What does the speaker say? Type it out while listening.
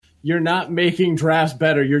you're not making drafts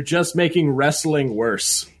better. You're just making wrestling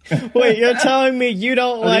worse. Wait, you're telling me you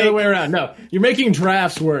don't like... The other way around. No, you're making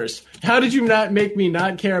drafts worse. How did you not make me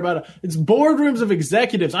not care about it? It's boardrooms of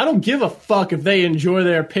executives. I don't give a fuck if they enjoy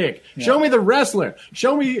their pick. Yeah. Show me the wrestler.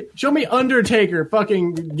 Show me Undertaker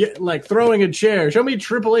fucking throwing a chair. Show me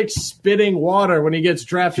Triple H spitting water when he gets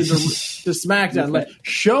drafted to SmackDown. Like,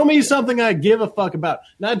 show me something I give a fuck about,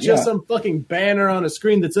 not just some fucking banner on a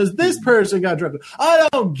screen that says this person got drafted. I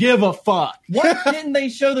don't give a fuck. Why didn't they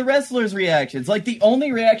show the wrestlers' reactions? Like, the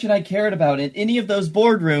only reaction I cared about in any of those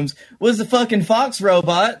boardrooms was the fucking Fox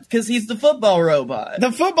robot, because he's the football robot.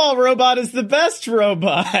 The football robot is the best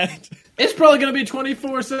robot. It's probably going to be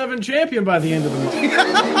 24/7 champion by the end of the month.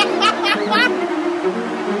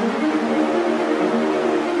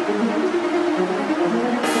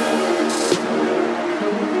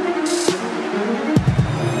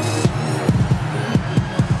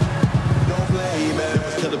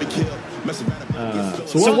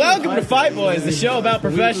 So welcome to Fight Boys, the show about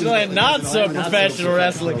professional and not-so-professional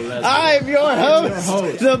wrestling. I'm your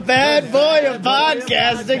host, the bad boy of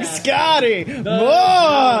podcasting, Scotty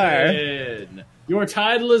Moore. Your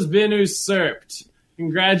title has been usurped.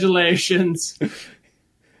 Congratulations.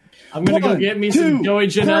 I'm going to go get me some Joey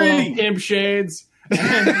Janela pimp shades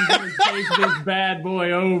and take this bad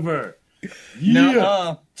boy over.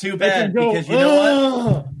 No, too bad, because you know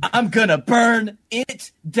what? I'm going to burn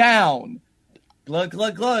it down. Glug,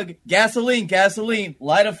 glug, glug. Gasoline, gasoline.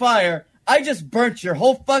 Light a fire. I just burnt your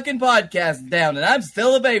whole fucking podcast down, and I'm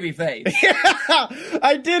still a babyface. Yeah,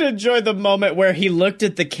 I did enjoy the moment where he looked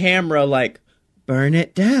at the camera like, burn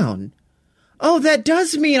it down. Oh, that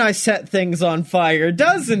does mean I set things on fire,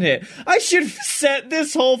 doesn't it? I should set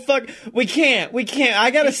this whole We can't. I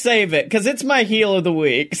gotta save it, because it's my heel of the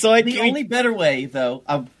week. So the only better way, though,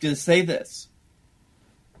 I'm gonna say this,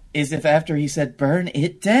 is if after he said burn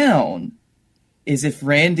it down, is if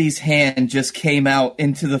Randy's hand just came out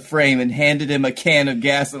into the frame and handed him a can of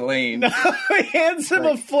gasoline. No, he hands him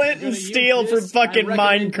a flint and steel for fucking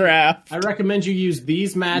Minecraft. I recommend you use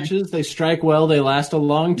these matches. They strike well. They last a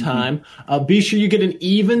long time. Be sure you get an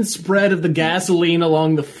even spread of the gasoline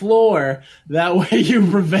along the floor. That way you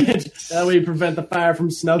prevent the fire from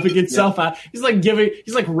snuffing itself out. He's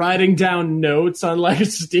like writing down notes on like a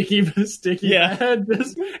sticky pad.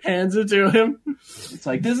 Just hands it to him. It's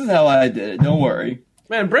like, this is how I did it. Don't worry.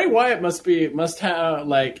 Man, Bray Wyatt must have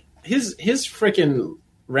like his freaking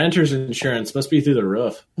renter's insurance must be through the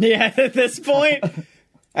roof. Yeah, at this point,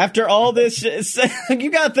 after all this shit, you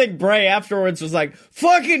gotta think Bray afterwards was like,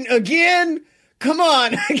 fucking again? Come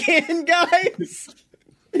on, again, guys?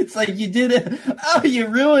 It's like, you did it. Oh, you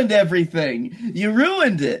ruined everything. You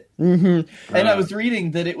ruined it. Mm-hmm. And I was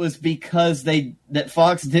reading that it was because that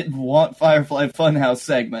Fox didn't want Firefly Funhouse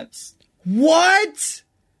segments. What?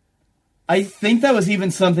 I think that was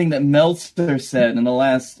even something that Meltzer said in the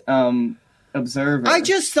last Observer. I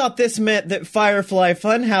just thought this meant that Firefly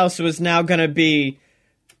Funhouse was now going to be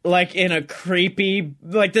like in a creepy,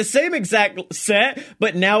 like the same exact set,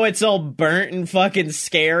 but now it's all burnt and fucking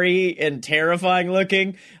scary and terrifying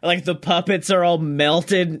looking. Like the puppets are all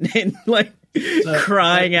melted and like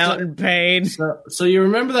crying out in pain. So you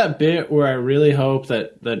remember that bit where I really hoped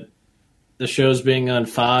that the shows being on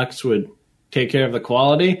Fox would take care of the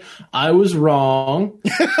quality? I was wrong.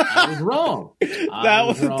 That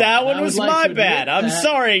one was my bad. I'm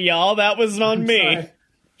sorry, y'all. That was on me.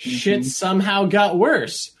 Shit somehow got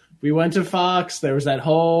worse. We went to Fox. There was that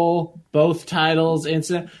whole both titles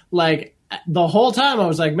incident. Like the whole time, I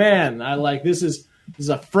was like, "Man, this is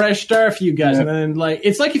a fresh start for you guys." Yeah. And then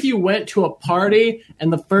it's like if you went to a party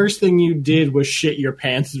and the first thing you did was shit your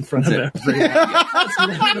pants in front of everyone.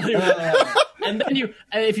 And then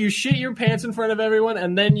if you shit your pants in front of everyone,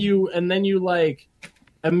 and then you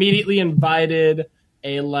immediately invited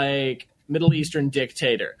a Middle Eastern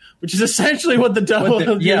dictator, which is essentially what the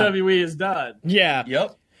WWE has done. Yeah.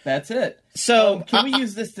 Yep. That's it. So can we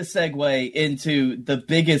use this to segue into the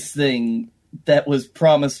biggest thing that was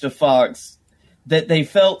promised to Fox that they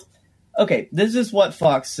felt? Okay, this is what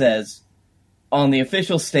Fox says on the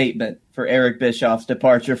official statement for Eric Bischoff's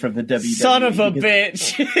departure from the WWE. Son of a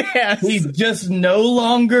bitch. Yes. He's just no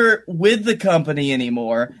longer with the company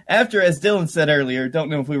anymore. After, as Dylan said earlier, don't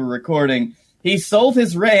know if we were recording, he sold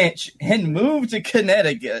his ranch and moved to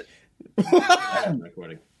Connecticut. I'm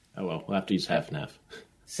recording. Oh, well, we'll have to use half and half.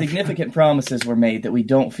 Significant promises were made that we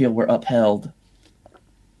don't feel were upheld.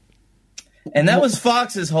 And that was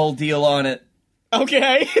Fox's whole deal on it.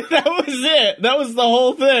 Okay, that was it. That was the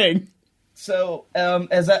whole thing. So,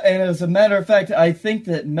 as a matter of fact, I think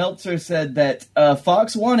that Meltzer said that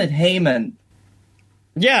Fox wanted Heyman.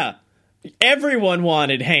 Yeah. Everyone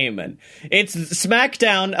wanted Heyman. It's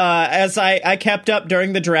SmackDown, as I kept up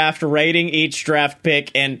during the draft, rating each draft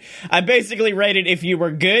pick, and I basically rated if you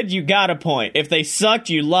were good, you got a point. If they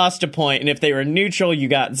sucked, you lost a point, and if they were neutral, you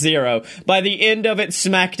got 0. By the end of it,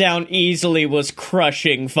 SmackDown easily was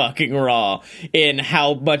crushing fucking Raw in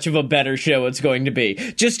how much of a better show it's going to be.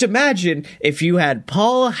 Just imagine if you had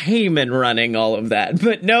Paul Heyman running all of that.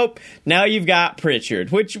 But nope, now you've got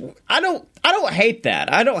Pritchard, which I don't hate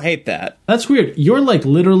that. I don't hate that. That's weird. You're like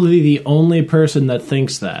literally the only person that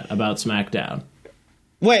thinks that about SmackDown.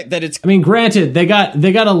 Wait, that it's... I mean, granted, they got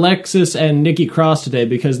Alexis and Nikki Cross today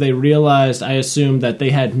because they realized, I assume, that they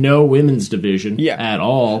had no women's division at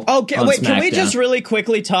all. Okay, wait, can we just really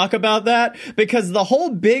quickly talk about that? Because the whole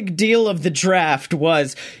big deal of the draft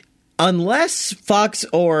was, unless Fox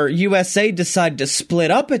or USA decide to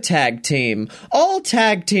split up a tag team, all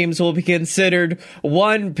tag teams will be considered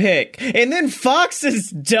one pick. And then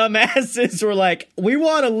Fox's dumbasses were like, we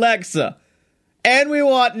want Alexa. And we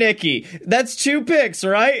want Nikki. That's 2 picks,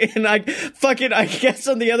 right? And I guess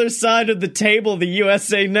on the other side of the table, the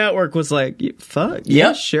USA Network was like, fuck,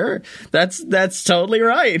 yeah, sure. That's totally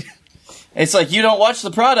right. It's like, you don't watch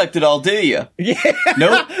the product at all, do you? Yeah.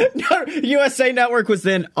 Nope. No, USA Network was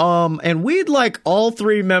then, and we'd like all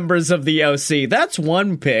 3 members of the OC. That's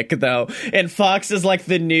 1 pick, though. And Fox is like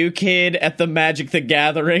the new kid at the Magic the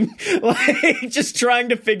Gathering, like just trying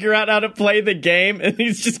to figure out how to play the game, and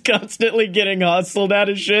he's just constantly getting hustled out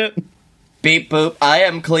of shit. Beep boop. I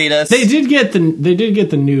am Cletus. They did get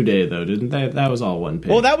the New Day though, didn't they? That was all 1 pick.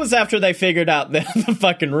 Well, that was after they figured out the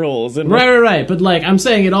fucking rules. And right. But like, I'm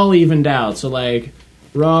saying it all evened out. So like,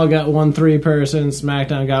 Raw got 1 3-person,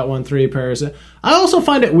 SmackDown got 1 3-person. I also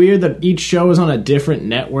find it weird that each show is on a different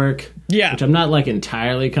network. Yeah, which I'm not like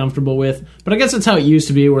entirely comfortable with. But I guess that's how it used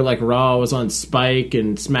to be, where like Raw was on Spike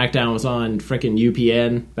and SmackDown was on frickin'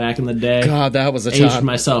 UPN back in the day. God, that was a time.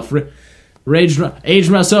 Aged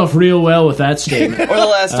myself real well with that statement. Or the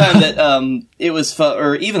last time that it was,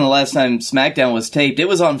 or even the last time SmackDown was taped, it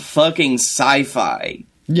was on fucking Sci-Fi.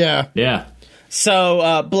 Yeah.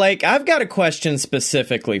 So, Blake, I've got a question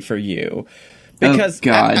specifically for you. Because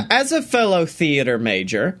as a fellow theater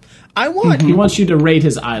major, I want... He wants you to rate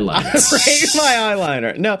his eyeliner. Rate my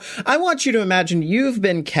eyeliner. No, I want you to imagine you've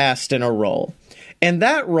been cast in a role. And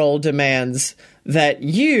that role demands that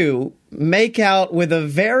you make out with a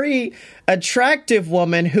very attractive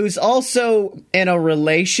woman who's also in a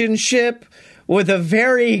relationship with a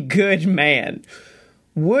very good man.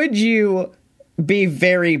 Would you be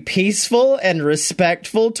very peaceful and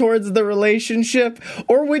respectful towards the relationship?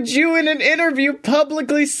 Or would you in an interview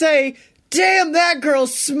publicly say, damn, that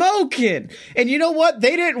girl's smoking? And you know what?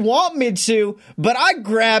 They didn't want me to, but I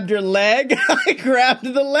grabbed her leg. I grabbed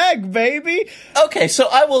the leg, baby. Okay, so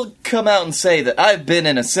I will come out and say that I've been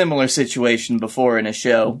in a similar situation before in a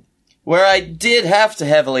show where I did have to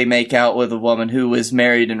heavily make out with a woman who was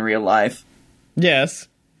married in real life. Yes.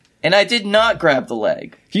 And I did not grab the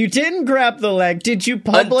leg. You didn't grab the leg. Did you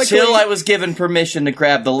publicly... Until I was given permission to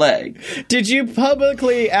grab the leg. Did you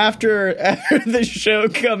publicly, after the show,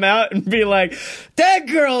 come out and be like, that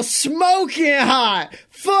girl's smoking hot!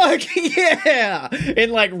 Fuck yeah!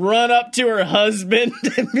 And like run up to her husband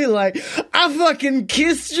and be like, I fucking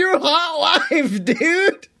kissed your hot wife,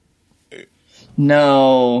 dude!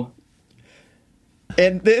 No.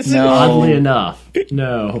 And this no. Oddly enough,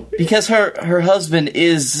 no. Because her husband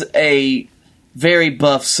is a very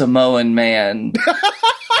buff Samoan man.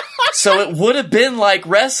 So it would have been like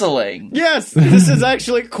wrestling. Yes, this is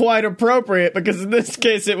actually quite appropriate because in this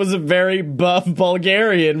case it was a very buff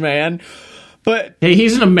Bulgarian man. But hey,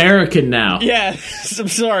 he's an American now. Yeah, I'm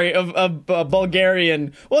sorry, a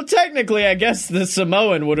Bulgarian. Well, technically, I guess the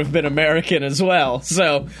Samoan would have been American as well.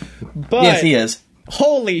 So, but yes, he is.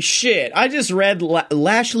 Holy shit. I just read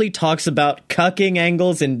Lashley talks about cucking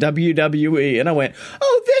angles in WWE, and I went,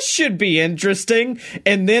 oh, this should be interesting.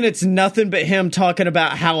 And then it's nothing but him talking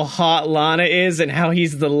about how hot Lana is and how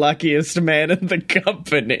he's the luckiest man in the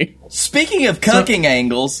company. Speaking of cucking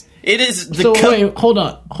angles, it is the... So wait, hold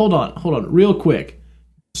on, real quick.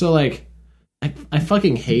 So, like, I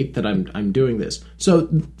fucking hate that I'm doing this. So,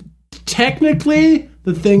 technically,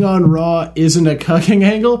 the thing on Raw isn't a cucking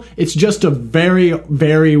angle. It's just a very,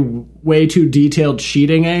 very way too detailed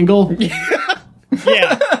cheating angle.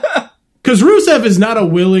 Yeah. Because Rusev is not a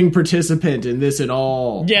willing participant in this at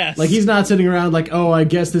all. Yes. Like, he's not sitting around like, oh, I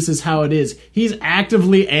guess this is how it is. He's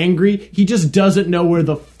actively angry. He just doesn't know where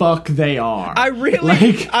the fuck they are. He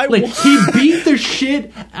beat the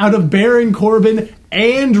shit out of Baron Corbin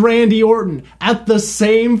and Randy Orton at the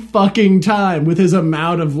same fucking time with his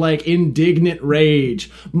amount of, like, indignant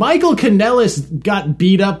rage. Michael Kanellis got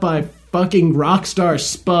beat up by fucking Rockstar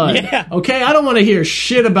Spud. Yeah. Okay, I don't want to hear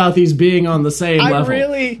shit about these being on the same level.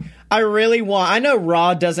 I really want. I know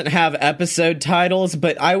Raw doesn't have episode titles,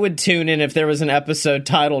 but I would tune in if there was an episode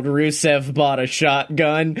titled "Rusev Bought a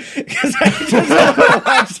Shotgun" because I just want to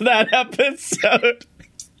watch that episode.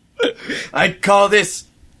 I'd call this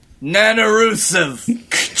Nana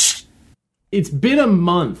Rusev. It's been a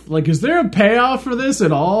month. Like, is there a payoff for this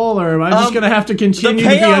at all, or am I just gonna have to continue to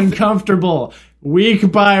be uncomfortable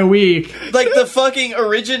week by week? Like, the fucking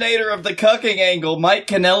originator of the cucking angle, Mike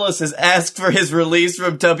Kanellis, has asked for his release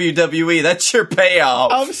from WWE. That's your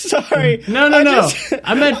payoff. I'm sorry. No.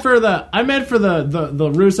 I meant for the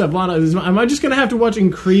Rusev Lana. Am I just gonna have to watch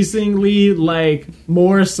increasingly like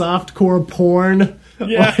more softcore porn?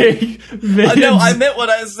 Yeah. No, I meant what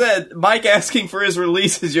I said. Mike asking for his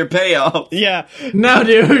release is your payoff. Yeah. No,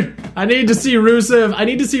 dude. I need to see Rusev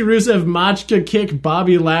Machka kick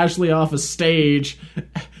Bobby Lashley off a stage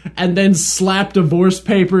and then slap divorce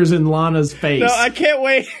papers in Lana's face. No, I can't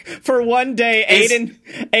wait for one day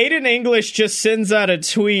Aiden English just sends out a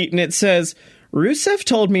tweet and it says, Rusev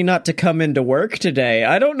told me not to come into work today.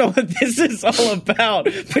 I don't know what this is all about,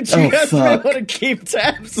 but you guys may want to keep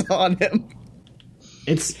tabs on him.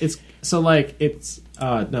 It's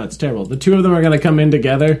terrible. The two of them are gonna come in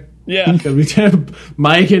together. Yeah.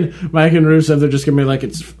 Mike and Rusev, they're just gonna be like,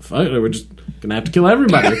 we're just gonna have to kill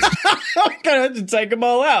everybody. I'm gonna have to take them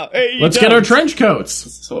all out. Hey, let's get our trench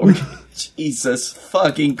coats. Jesus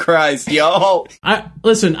fucking Christ, y'all. I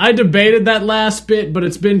debated that last bit, but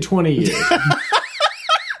it's been 20 years.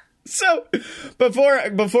 So,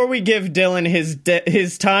 before we give Dylan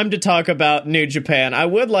his time to talk about New Japan, I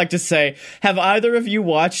would like to say, have either of you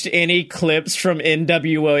watched any clips from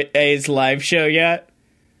NWA's live show yet?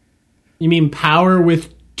 You mean Power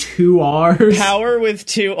with 2 R's? Power with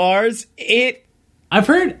 2 R's? I've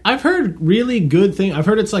heard really good things. I've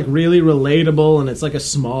heard it's like really relatable and it's like a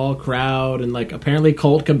small crowd and like apparently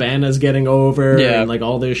Colt Cabana's getting over and like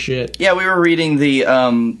all this shit. Yeah, we were reading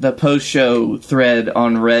the post-show thread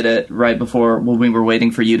on Reddit right before when we were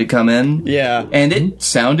waiting for you to come in. Yeah. And it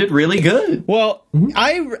sounded really good. Well,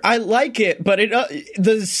 I like it, but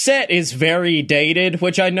the set is very dated,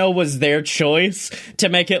 which I know was their choice to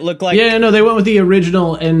make it look like... Yeah, no, they went with the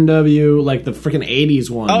original NW, like the freaking 80s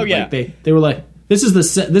one. Oh, yeah. Like, they were like... This is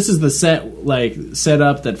the set like set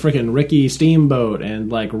up that freaking Ricky Steamboat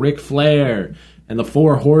and like Ric Flair and the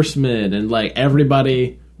Four Horsemen and like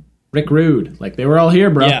everybody, Rick Rude, like they were all here,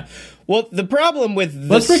 bro. Yeah. Well, the problem with this,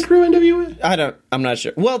 what's Rick Rude NWA? I'm not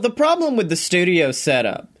sure. Well, the problem with the studio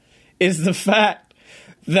setup is the fact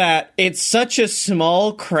that it's such a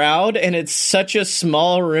small crowd and it's such a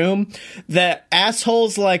small room that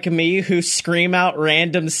assholes like me who scream out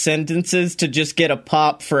random sentences to just get a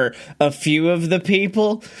pop for a few of the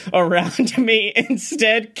people around me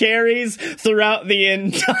instead carries throughout the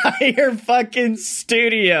entire fucking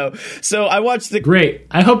studio. So I watched the... Great.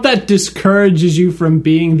 I hope that discourages you from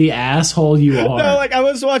being the asshole you are. No, like I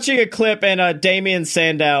was watching a clip and Damian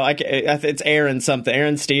Sandow, it's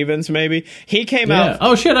Aaron Stevens maybe, he came out...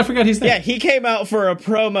 Oh shit, I forgot he's there. Yeah, he came out for a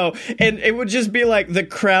promo, and it would just be like the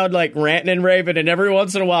crowd like ranting and raving, and every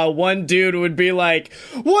once in a while, one dude would be like,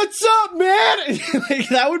 "What's up, man?" Like,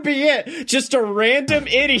 that would be it. Just a random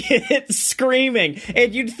idiot screaming,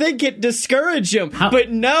 and you'd think it discouraged him,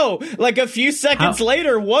 but no. Like a few seconds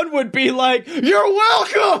later, one would be like, "You're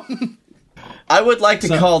welcome." I would like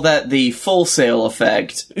to call that the Full Sail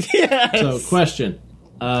effect. Yes. So, question.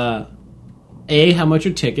 A, how much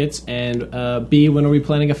are tickets? And B, when are we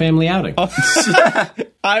planning a family outing?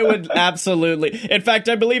 I would absolutely. In fact,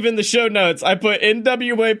 I believe in the show notes, I put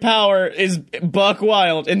NWA Power is Buck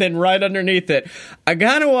Wild, and then right underneath it, I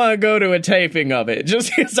kind of want to go to a taping of it,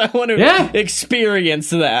 just because I want to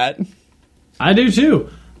experience that. I do too.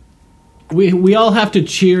 We all have to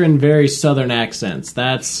cheer in very southern accents.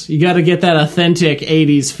 You got to get that authentic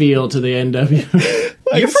 80s feel to the NWA.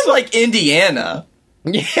 You're from like Indiana.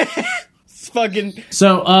 Yeah. Fucking.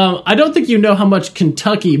 So, I don't think you know how much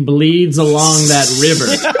Kentucky bleeds along that river.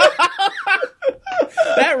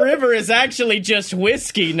 That river is actually just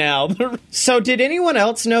whiskey now. So, did anyone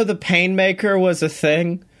else know the Painmaker was a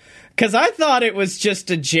thing? Because I thought it was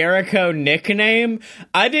just a Jericho nickname.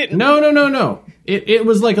 I didn't... No. It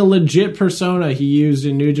was like a legit persona he used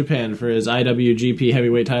in New Japan for his IWGP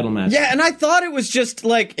heavyweight title match. Yeah, and I thought it was just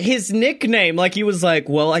like his nickname. Like he was like,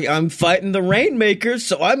 well, I'm fighting the Rainmaker,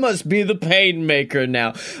 so I must be the Painmaker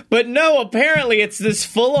now. But no, apparently it's this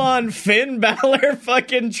full-on Finn Balor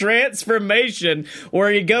fucking transformation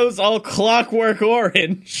where he goes all Clockwork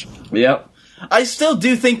Orange. Yep. I still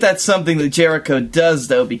do think that's something that Jericho does,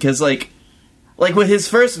 though, because, like Like with his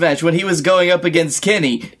first match, when he was going up against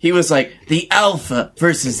Kenny, he was like, the Alpha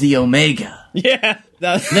versus the Omega. Yeah.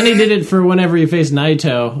 Then he did it for whenever he faced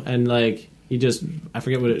Naito, and like he just I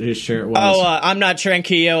forget what his shirt was. Oh, I'm not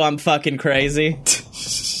Tranquillo, I'm fucking crazy.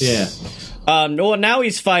 Yeah. Well, now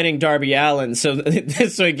he's fighting Darby Allin, so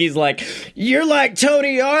this week he's like, "You're like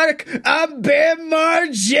Tony Ark, I'm Bam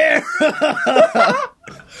Margera."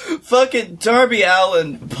 Fucking Darby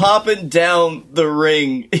Allin popping down the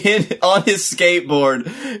ring on his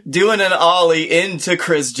skateboard, doing an ollie into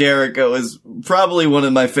Chris Jericho is probably one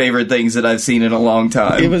of my favorite things that I've seen in a long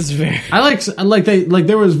time. It was very. I like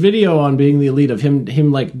there was video on Being the Elite of him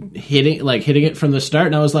like hitting it from the start,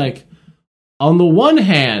 and I was like, on the one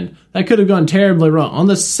hand, that could have gone terribly wrong. On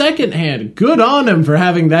the second hand, good on him for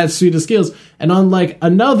having that suite of skills. And on like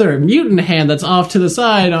another mutant hand that's off to the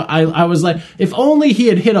side, I was like, if only he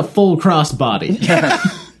had hit a full crossbody.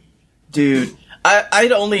 Dude,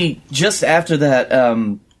 I'd only, just after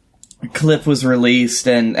that clip was released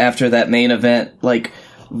and after that main event, like,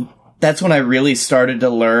 that's when I really started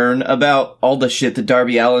to learn about all the shit that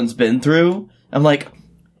Darby Allin's been through. I'm like,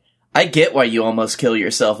 I get why you almost kill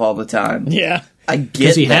yourself all the time. Yeah. I get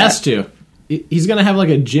Because he that. has to. He's going to have like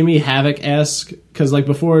a Jimmy Havoc-esque, because like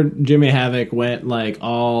before Jimmy Havoc went like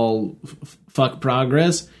all fuck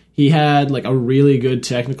progress, he had like a really good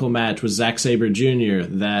technical match with Zack Sabre Jr.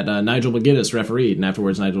 that Nigel McGuinness refereed, and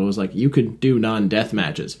afterwards Nigel was like, you could do non-death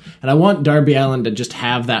matches. And I want Darby Allin to just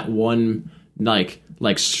have that one like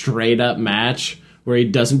straight up match where he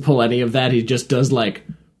doesn't pull any of that, he just does like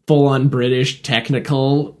full-on British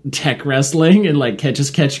technical tech wrestling and like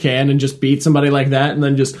catch can and just beat somebody like that and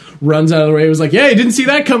then just runs out of the way. It was like, yeah, you didn't see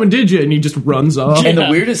that coming, did you? And he just runs off. And the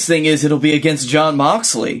weirdest thing is it'll be against Jon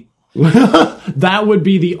Moxley. That would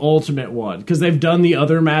be the ultimate one, because they've done the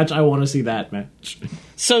other match. I want to see that match.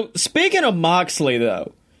 So, speaking of Moxley,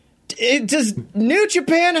 though, does New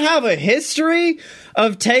Japan have a history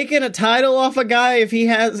of taking a title off a guy if he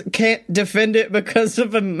can't defend it because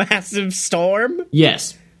of a massive storm?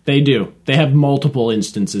 Yes. They do. They have multiple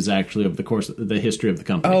instances, actually, of the course of the history of the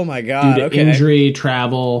company. Oh, my God. Due to injury,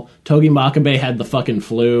 travel. Togi Makabe had the fucking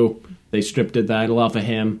flu. They stripped the title off of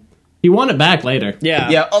him. He won it back later. Yeah.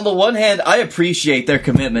 Yeah, on the one hand, I appreciate their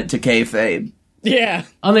commitment to kayfabe. Yeah.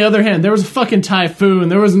 On the other hand, there was a fucking typhoon.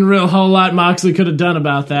 There wasn't a real whole lot Moxley could have done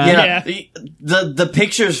about that. Yeah. The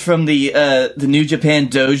pictures from the New Japan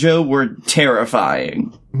dojo were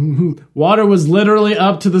terrifying. Water was literally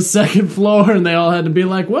up to the second floor, and they all had to be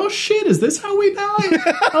like, well, shit, is this how we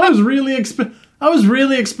die? I was really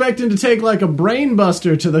expecting to take like a brain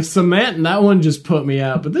buster to the cement, and that one just put me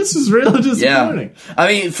out. But this is really disappointing. Yeah. I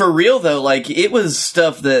mean, for real though, like, it was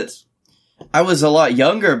stuff that I was a lot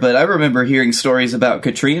younger, but I remember hearing stories about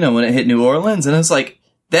Katrina when it hit New Orleans, and I was like,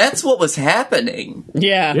 that's what was happening.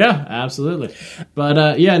 Yeah. Yeah, absolutely.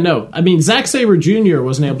 But no. I mean, Zack Sabre Jr.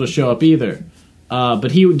 wasn't able to show up either.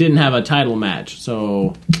 But he didn't have a title match,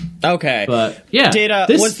 so... Okay. But, yeah.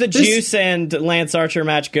 Was the Juice and Lance Archer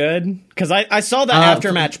match good? Because I saw the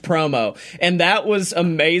after-match promo, and that was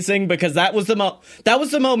amazing, because that was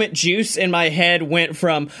the moment Juice in my head went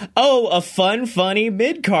from, oh, a fun, funny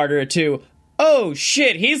mid-carder to, oh,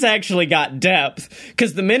 shit, he's actually got depth.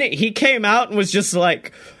 Because the minute he came out and was just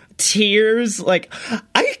like... tears, like,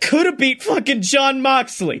 I could have beat fucking Jon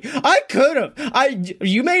Moxley. I could have.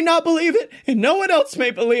 You may not believe it, and no one else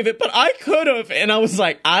may believe it, but I could have. And I was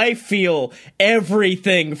like, I feel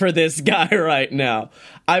everything for this guy right now.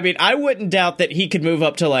 I mean, I wouldn't doubt that he could move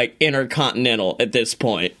up to like Intercontinental at this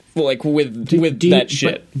point, like with that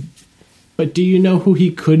shit. But do you know who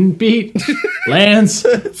he couldn't beat? Lance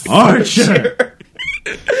Archer.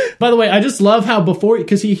 By the way, I just love how before,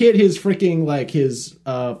 because he hit his freaking, like, his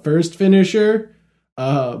first finisher,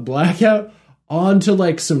 Blackout, onto,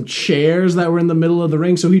 like, some chairs that were in the middle of the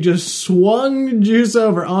ring, so he just swung Juice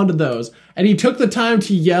over onto those, and he took the time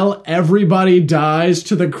to yell, everybody dies,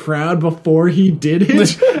 to the crowd before he did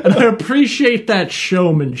it, and I appreciate that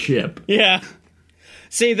showmanship. Yeah.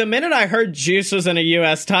 See, the minute I heard Juice was in a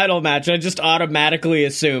U.S. title match, I just automatically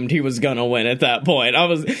assumed he was gonna win at that point.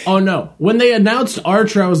 Oh, no. When they announced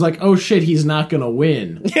Archer, I was like, oh, shit, he's not gonna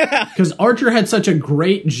win. Yeah. Because Archer had such a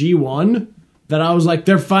great G1 that I was like,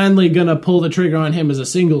 they're finally gonna pull the trigger on him as a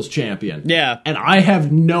singles champion. Yeah. And I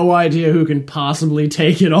have no idea who can possibly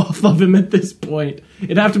take it off of him at this point.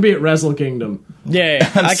 It'd have to be at Wrestle Kingdom.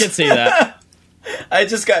 Yeah, I could see that. I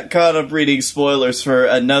just got caught up reading spoilers for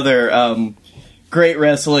another, great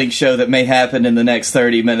wrestling show that may happen in the next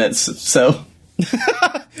 30 minutes, so...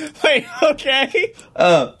 Wait, okay?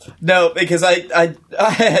 No, because I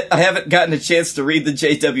haven't gotten a chance to read the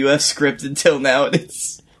JWF script until now, and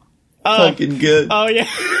fucking good. Oh, yeah.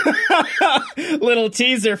 Little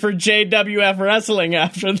teaser for JWF Wrestling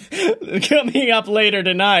coming up later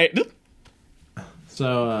tonight.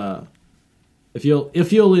 So, if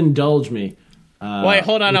you'll indulge me. Wait,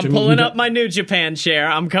 hold on. I'm pulling up my New Japan chair.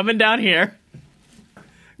 I'm coming down here.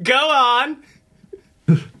 Go on.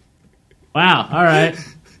 Wow. All right.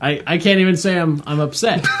 I can't even say I'm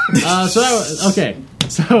upset.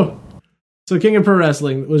 So King of Pro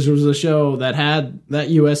Wrestling was a show that had that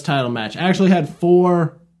U.S. title match. Actually had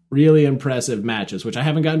 4 really impressive matches, which I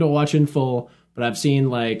haven't gotten to watch in full, but I've seen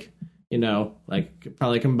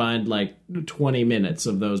probably combined 20 minutes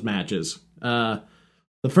of those matches. The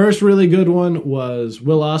first really good one was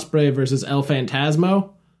Will Ospreay versus El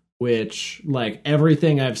Phantasmo, which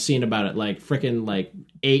everything I've seen about it, freaking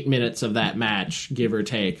 8 minutes of that match, give or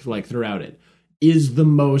take, throughout it, is the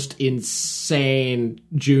most insane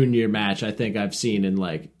junior match I think I've seen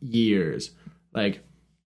in years.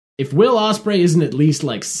 If Will Ospreay isn't at least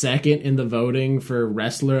second in the voting for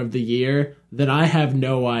Wrestler of the Year, then I have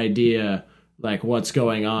no idea what's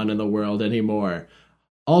going on in the world anymore.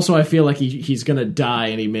 Also, I feel like he's gonna die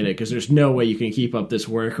any minute because there's no way you can keep up this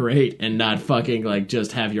work rate and not fucking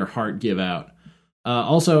just have your heart give out.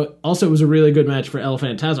 Also, it was a really good match for El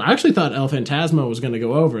Phantasmo. I actually thought El Phantasmo was going to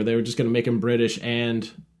go over. They were just going to make him British and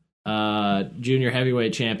junior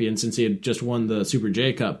heavyweight champion since he had just won the Super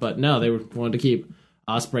J Cup. But no, they wanted to keep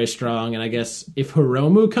Ospreay strong. And I guess if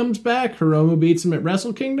Hiromu comes back, Hiromu beats him at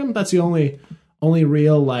Wrestle Kingdom. That's the only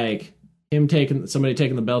real somebody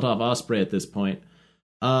taking the belt off Ospreay at this point.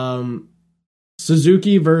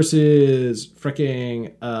 Suzuki versus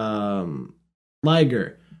freaking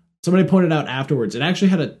Liger. Somebody pointed out afterwards, it actually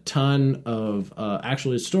had a ton of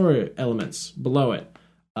actually story elements below it,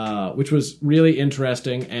 which was really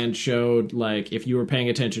interesting and showed, if you were paying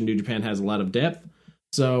attention, New Japan has a lot of depth.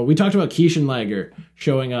 So we talked about Kishin Liger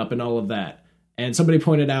showing up and all of that. And somebody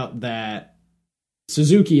pointed out that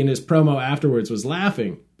Suzuki in his promo afterwards was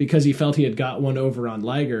laughing because he felt he had got one over on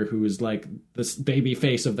Liger, who was this baby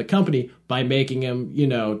face of the company, by making him,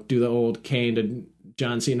 do the old Kane to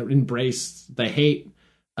John Cena, embrace the hate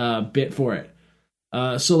bit for it.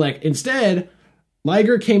 So instead,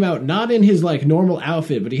 Liger came out not in his normal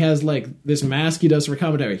outfit, but he has this mask he does for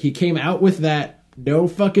commentary. He came out with that no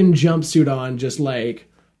fucking jumpsuit on, just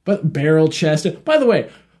but barrel chested. By the way,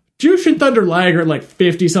 Jushin Thunder Liger at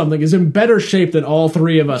 50 something is in better shape than all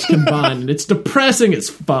 3 of us combined, and it's depressing as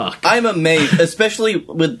fuck. I'm amazed, especially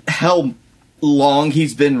with how long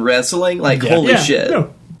he's been wrestling. Holy shit.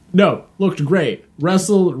 No, looked great.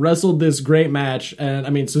 Wrestled this great match, and I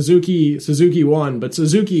mean Suzuki won, but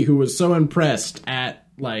Suzuki, who was so impressed at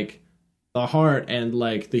the heart and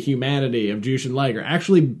the humanity of Jushin Liger,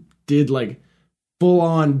 actually did full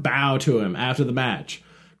on bow to him after the match.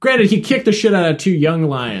 Granted, he kicked the shit out of 2 young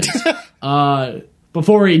lions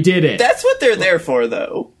before he did it. That's what they're there for,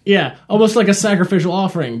 though. Yeah, almost like a sacrificial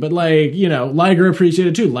offering, but Liger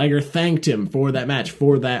appreciated it too. Liger thanked him for that match,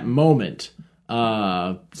 for that moment.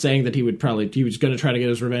 Saying that he was going to try to get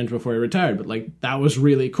his revenge before he retired, but that was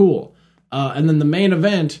really cool. And then the main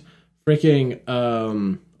event, freaking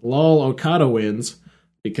Lol Okada wins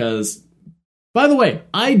because, by the way,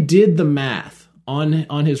 I did the math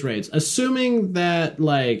on his reigns, assuming that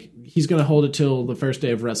he's going to hold it till the first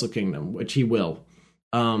day of Wrestle Kingdom, which he will,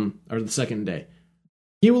 or the second day.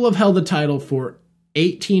 He will have held the title for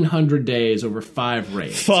 1,800 days over 5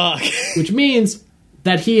 reigns. Fuck. Which means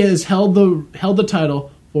that he has held the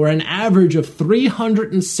title for an average of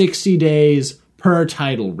 360 days per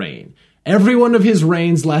title reign. Every one of his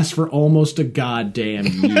reigns lasts for almost a goddamn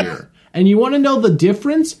year. And you want to know the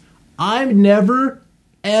difference? I'm never,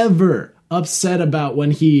 ever upset about when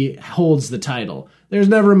he holds the title. There's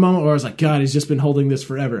never a moment where I was like, God, he's just been holding this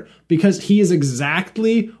forever. Because he is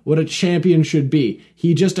exactly what a champion should be.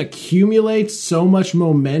 He just accumulates so much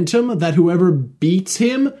momentum that whoever beats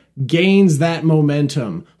him gains that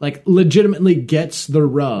momentum. Legitimately gets the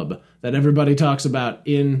rub that everybody talks about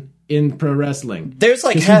in pro wrestling. There's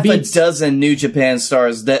half a dozen New Japan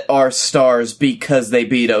stars that are stars because they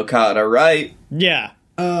beat Okada, right? Yeah.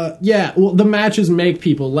 Yeah, well, the matches make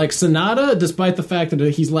people. Sonata, despite the fact that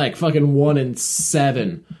he's fucking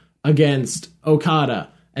 1-7 against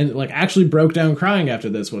Okada, and actually broke down crying after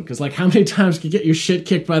this one, because how many times can you get your shit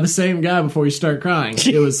kicked by the same guy before you start crying?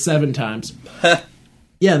 It was 7 times.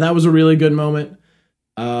 Yeah, that was a really good moment.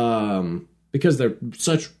 Because they're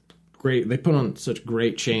such they put on such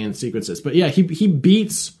great chain sequences. But yeah, he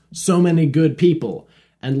beats so many good people.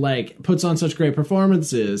 and like puts on such great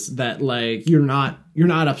performances that like you're not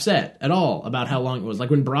upset at all about how long it was. Like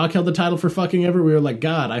when Brock held the title for fucking ever, we were like,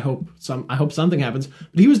 God, I hope something happens.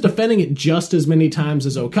 But he was defending it just as many times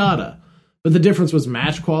as Okada. But the difference was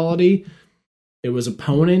match quality. It was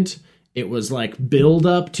opponent. It was like build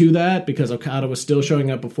up to that because Okada was still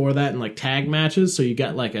showing up before that in like tag matches. So you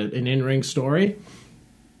got like an in-ring story.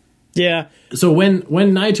 Yeah. So when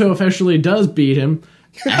Naito officially does beat him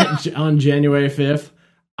on January 5th,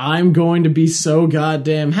 I'm going to be so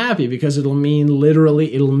goddamn happy because it'll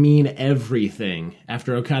mean everything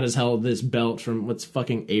after Okada's held this belt from what's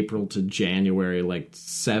fucking April to January, like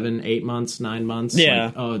 7, 8 months, 9 months. Yeah.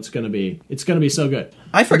 Like, oh, it's gonna be so good.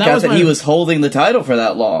 I forgot that he was holding the title for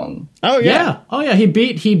that long. Oh yeah. Oh yeah. He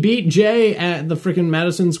beat Jay at the freaking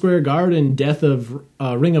Madison Square Garden Death of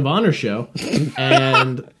Ring of Honor show,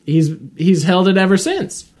 and he's held it ever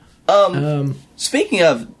since. Speaking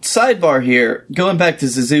of, sidebar here, going back to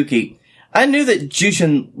Suzuki, I knew that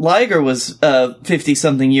Jushin Liger was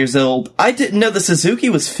 50-something years old. I didn't know that Suzuki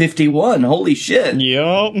was 51. Holy shit.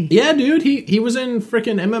 Yup. Yeah, dude, he was in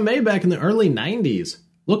freaking MMA back in the early 90s.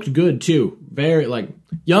 Looked good, too. Very, like,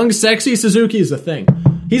 young, sexy Suzuki is a thing.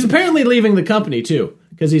 He's apparently leaving the company, too,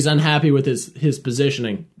 because he's unhappy with his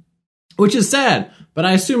positioning, which is sad, but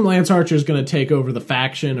I assume Lance Archer's going to take over the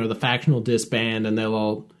faction or the factional disband, and they'll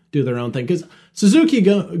all do their own thing, because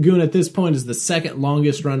Suzuki-gun at this point is the second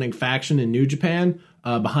longest running faction in New Japan,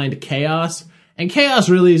 behind Chaos, and Chaos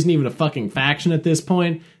really isn't even a fucking faction at this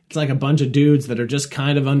point. It's like a bunch of dudes that are just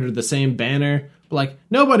kind of under the same banner, but like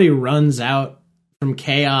nobody runs out from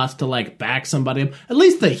Chaos to like back somebody up. At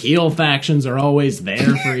least the heel factions are always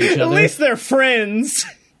there for each other. At least they're friends.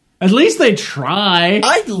 At least they try.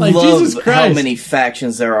 I like, love Jesus Christ. how many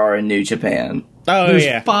factions there are in New Japan. Oh, There's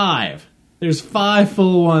yeah. 5. There's 5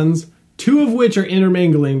 full ones, 2 of which are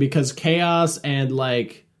intermingling because Chaos and,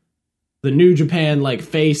 like, the New Japan, like,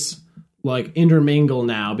 face, like, intermingle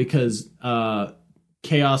now because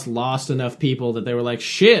Chaos lost enough people that they were like,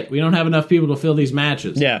 shit, we don't have enough people to fill these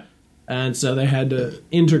matches. Yeah. And so they had to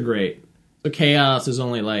integrate. So Chaos is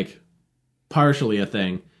only, like, partially a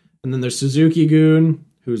thing. And then there's Suzuki-gun,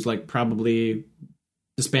 who's, like, probably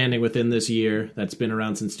disbanding within this year. That's been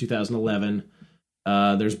around since 2011.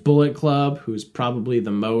 There's Bullet Club, who's probably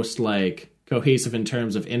the most like cohesive in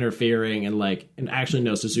terms of interfering and actually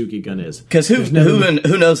know Suzuki-gun is. Because who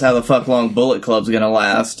knows how the fuck long Bullet Club's gonna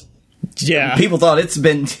last? Yeah. People thought it's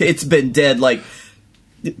been dead. Like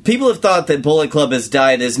people have thought that Bullet Club has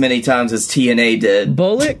died as many times as TNA did.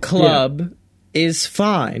 Bullet Club is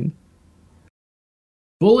fine.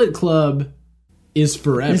 Bullet Club is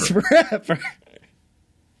forever. It's forever.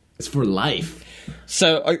 It's for life.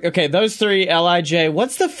 So, okay, those 3, LIJ.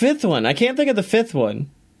 What's the 5th one? I can't think of the 5th one.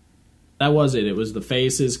 That was it. It was the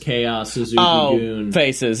Faces, Chaos, Suzuki-gun,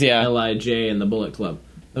 Faces, yeah. LIJ, and the Bullet Club.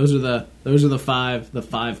 Those are the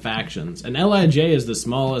five factions. And LIJ is the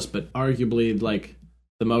smallest, but arguably like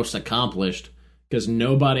the most accomplished because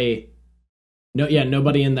nobody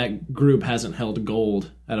in that group hasn't held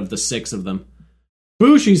gold out of the 6 of them.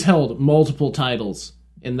 Bushi's held multiple titles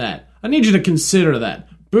in that. I need you to consider that.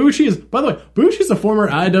 Bushi's a former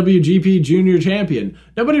IWGP Junior Champion.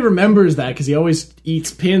 Nobody remembers that because he always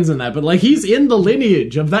eats pins in that, but like he's in the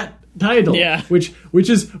lineage of that title, yeah. which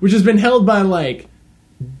has been held by like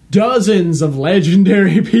dozens of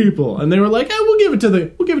legendary people, and they were like, we'll give it to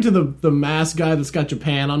the mask guy that's got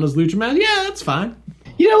Japan on his lucha mask. Yeah, that's fine.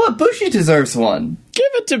 You know what? Bushi deserves one. Give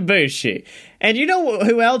it to Bushi. And you know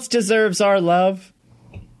who else deserves our love?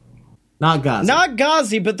 Not Ghazi. Not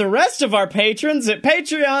Ghazi, but the rest of our patrons at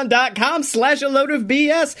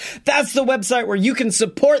patreon.com/a-load-of-BS. That's the website where you can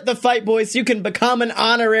support the Fight Boys. You can become an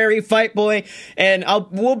honorary Fight Boy. And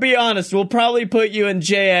we'll be honest, we'll probably put you in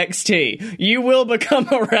JXT. You will become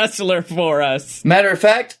a wrestler for us. Matter of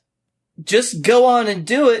fact, just go on and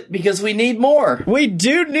do it because we need more. We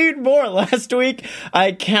do need more. Last week,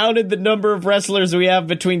 I counted the number of wrestlers we have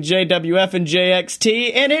between JWF and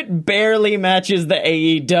JXT, and it barely matches the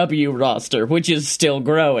AEW roster, which is still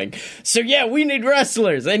growing. So yeah, we need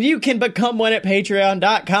wrestlers, and you can become one at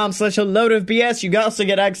patreon.com/a-load-of-BS. You also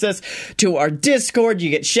get access to our Discord.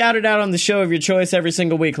 You get shouted out on the show of your choice every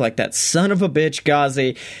single week, like that son of a bitch,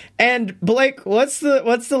 Ghazi. And Blake, what's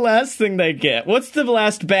the last thing they get? What's the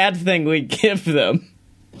last bad thing we give them?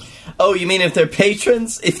 Oh, you mean if they're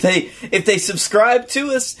patrons? If they subscribe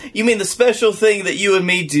to us? You mean the special thing that you and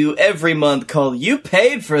me do every month called You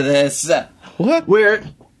Paid for This? What? Where,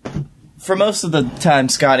 for most of the time,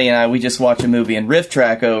 Scotty and I, we just watch a movie and riff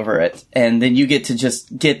track over it, and then you get to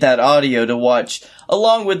just get that audio to watch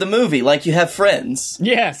along with the movie, like you have friends.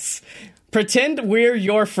 Yes. pretend we're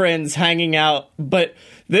your friends hanging out, but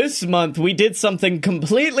this month we did something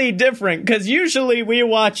completely different, because usually we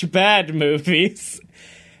watch bad movies.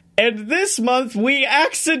 And this month we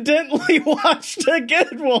accidentally watched a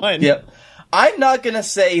good one. Yep. I'm not going to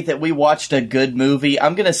say that we watched a good movie.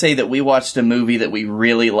 I'm going to say that we watched a movie that we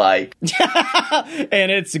really like.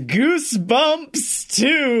 And it's Goosebumps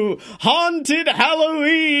 2 Haunted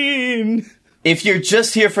Halloween. If you're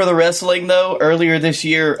just here for the wrestling, though, earlier this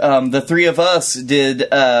year, the three of us did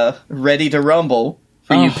Ready to Rumble.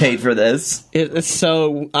 You paid for this.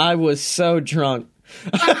 I was so drunk.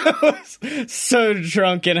 I was so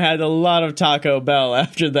drunk and had a lot of Taco Bell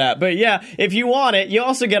after that. But yeah, if you want it, you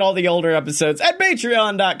also get all the older episodes at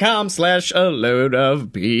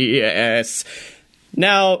patreon.com/a-load-of-BS.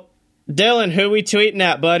 Now, Dylan, who we tweeting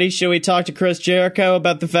at, buddy? Should we talk to Chris Jericho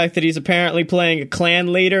about the fact that he's apparently playing a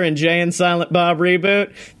clan leader in Jay and Silent Bob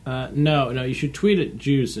reboot? No, you should tweet at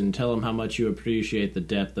Juice and tell him how much you appreciate the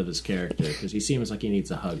depth of his character, because he seems like he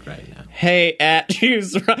needs a hug right now. Hey, at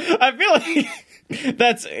Juice. I feel like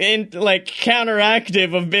that's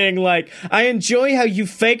counteractive of being like, I enjoy how you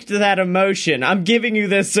faked that emotion. I'm giving you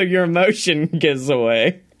this so your emotion gives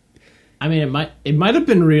away. I mean, it might have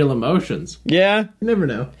been real emotions. Yeah. You never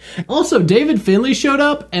know. Also, David Finlay showed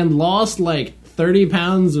up and lost 30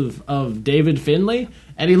 pounds of David Finlay,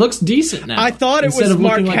 and he looks decent now. I thought it was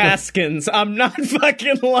Mark Haskins. I'm not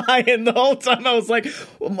fucking lying. The whole time I was like,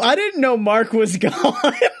 I didn't know Mark was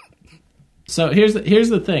gone. So here's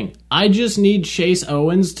the thing. I just need Chase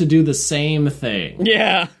Owens to do the same thing.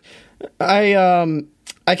 Yeah.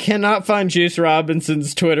 I cannot find Juice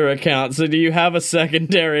Robinson's Twitter account, so do you have a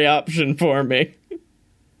secondary option for me?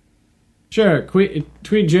 Sure.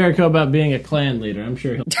 Tweet Jericho about being a clan leader. I'm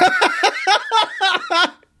sure he'll...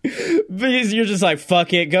 Because you're just like,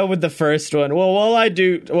 fuck it, go with the first one. Well, while I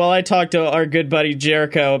talk to our good buddy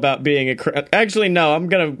Jericho about being actually, no, I'm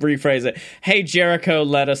going to rephrase it. Hey, Jericho,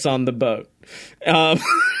 let us on the boat.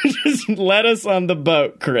 Just let us on the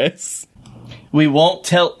boat, Chris. We won't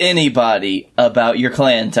tell anybody about your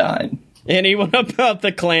clan time. Anyone about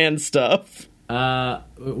the clan stuff.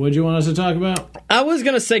 What'd you want us to talk about? I was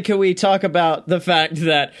going to say, can we talk about the fact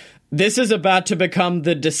that this is about to become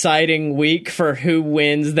the deciding week for who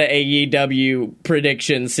wins the AEW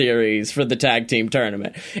prediction series for the tag team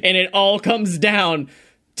tournament. And it all comes down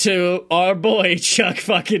to our boy, Chuck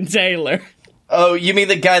fucking Taylor. Oh, you mean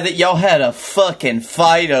the guy that y'all had a fucking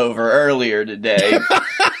fight over earlier today?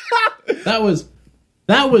 That was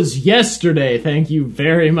yesterday, thank you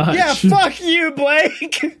very much. Yeah, fuck you,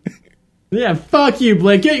 Blake. Yeah, fuck you,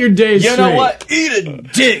 Blake. Get your day straight. You know what? Eat a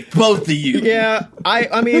dick, both of you. Yeah,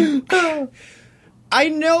 I mean,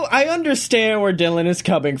 I understand where Dylan is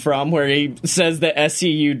coming from, where he says that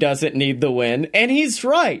SCU doesn't need the win, and he's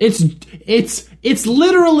right. It's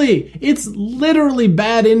literally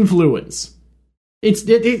bad influence.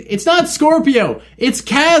 It's not Scorpio. It's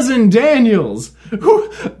Kaz and Daniels.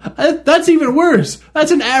 That's even worse.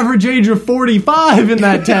 That's an average age of 45 in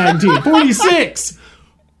that tag team. 46.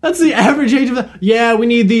 That's the average age of that. Yeah, we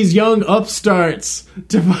need these young upstarts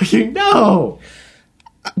to fucking know.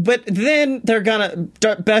 But then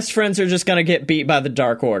best friends are just gonna get beat by the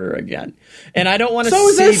Dark Order again, and I don't want to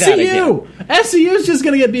see that again. SCU is just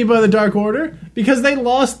gonna get beat by the Dark Order because they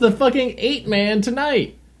lost the fucking 8-man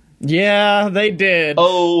tonight. Yeah, they did.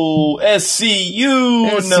 Oh,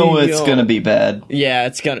 SCU. No, it's gonna be bad. Yeah,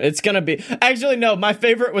 it's gonna be. Actually, no, my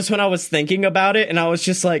favorite was when I was thinking about it, and I was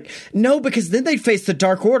just like, no, because then they'd face the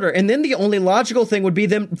Dark Order, and then the only logical thing would be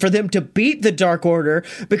for them to beat the Dark Order,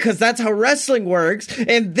 because that's how wrestling works,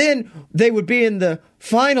 and then they would be in the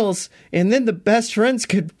finals, and then the best friends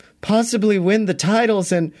could possibly win the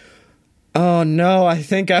titles, and oh no, I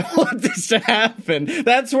think I want this to happen.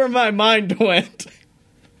 That's where my mind went.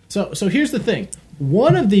 So here's the thing.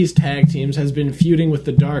 One of these tag teams has been feuding with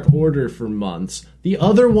the Dark Order for months. The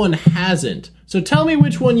other one hasn't. So tell me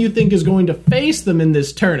which one you think is going to face them in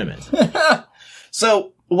this tournament.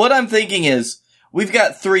 So what I'm thinking is we've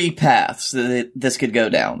got 3 paths that this could go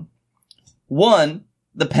down. 1,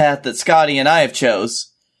 the path that Scotty and I have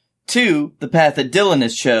chose. 2, the path that Dylan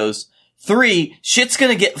has chose. 3, shit's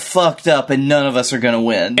gonna get fucked up and none of us are gonna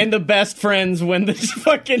win. And the best friends win the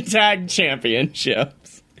fucking tag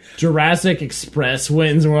championships. Jurassic Express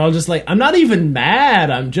wins, and we're all just like, I'm not even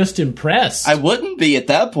mad, I'm just impressed. I wouldn't be at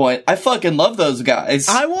that point. I fucking love those guys.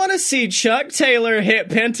 I want to see Chuck Taylor hit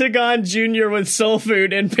Pentagon Jr. with Soul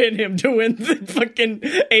Food and pin him to win the fucking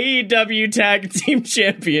AEW Tag Team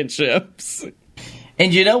Championships.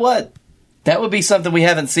 And you know what? That would be something we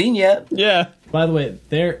haven't seen yet. Yeah. By the way,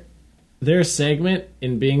 their segment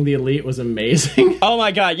in Being the Elite was amazing. Oh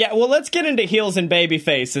my god, yeah. Well, let's get into heels and baby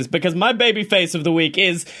faces, because my baby face of the week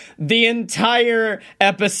is the entire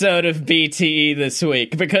episode of BTE this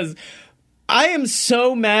week, because I am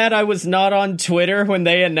so mad I was not on Twitter when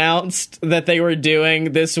they announced that they were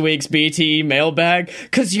doing this week's BTE mailbag,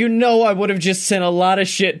 because I would have just sent a lot of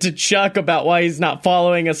shit to Chuck about why he's not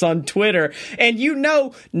following us on Twitter. And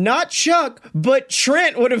not Chuck, but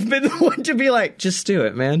Trent would have been the one to be like, just do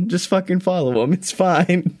it, man. Just fucking follow him. It's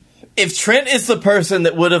fine. If Trent is the person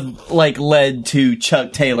that would have, led to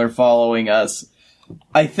Chuck Taylor following us,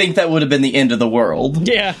 I think that would have been the end of the world.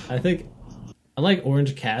 Yeah. I like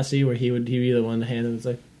Orange Cassidy, where he'd be the one to hand him. It's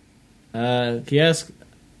like, can you ask,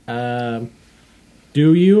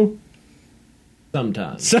 do you?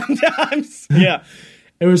 Sometimes. Yeah.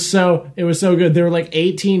 It was so good. There were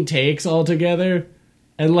 18 takes altogether.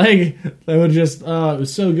 And they would just, it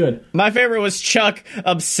was so good. My favorite was Chuck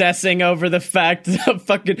obsessing over the fact that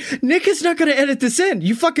fucking Nick is not going to edit this in.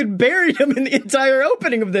 You fucking buried him in the entire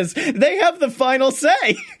opening of this. They have the final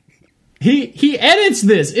say. He edits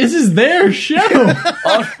this. This is their show.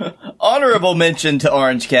 Honorable mention to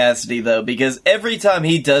Orange Cassidy, though, because every time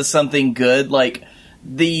he does something good,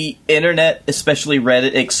 the internet, especially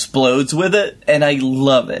Reddit, explodes with it, and I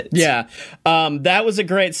love it. Yeah. That was a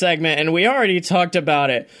great segment, and we already talked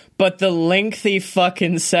about it, but the lengthy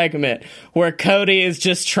fucking segment where Cody is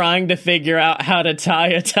just trying to figure out how to tie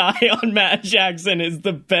a tie on Matt Jackson is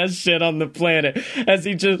the best shit on the planet. As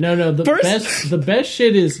he just... No, the best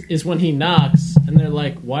shit is when he knocks, and they're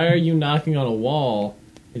like, why are you knocking on a wall?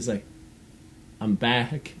 He's like, I'm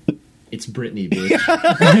back. It's Brittany,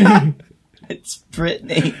 bitch. It's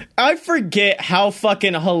Brittany. I forget how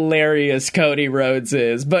fucking hilarious Cody Rhodes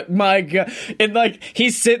is, but my god, and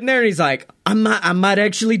he's sitting there and he's like, I might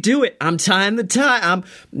actually do it. I'm tying the tie.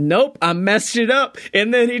 Nope, I messed it up.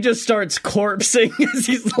 And then he just starts corpsing as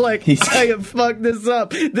he's like, I have fucked this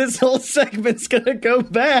up. This whole segment's gonna go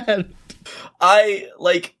bad.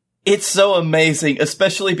 It's so amazing,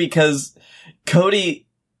 especially because Cody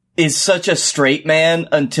is such a straight man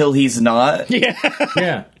until he's not. Yeah.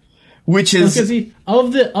 Yeah. Which is because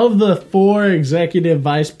of the 4 executive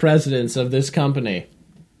vice presidents of this company,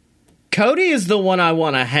 Cody is the one I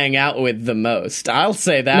want to hang out with the most. I'll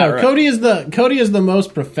say that. No, right. Cody is the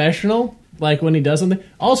most professional. When he does something.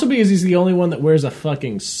 Also because he's the only one that wears a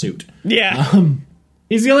fucking suit. Yeah.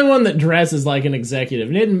 He's the only one that dresses like an executive.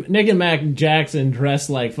 Nick and Mac Jackson dress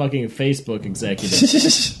like fucking Facebook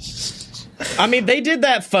executives. I mean, they did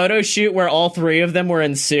that photo shoot where all 3 of them were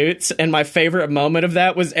in suits, and my favorite moment of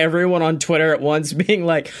that was everyone on Twitter at once being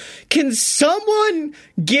like, can someone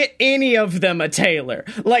get any of them a tailor?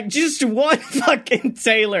 Just one fucking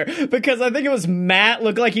tailor. Because I think it was Matt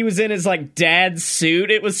looked like he was in his, dad's suit.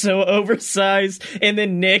 It was so oversized. And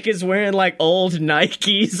then Nick is wearing, old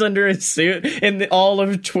Nikes under his suit. And all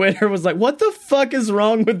of Twitter was like, what the fuck is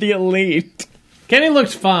wrong with the Elite? Kenny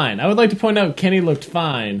looked fine. I would like to point out Kenny looked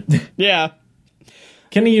fine. Yeah.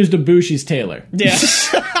 Kenny used a Bushi's tailor. Yeah.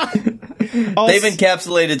 They've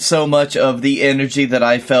encapsulated so much of the energy that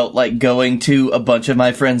I felt going to a bunch of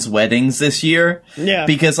my friends' weddings this year. Yeah.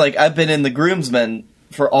 Because, I've been in the groomsmen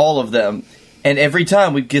for all of them, and every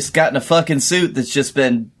time we've just gotten a fucking suit that's just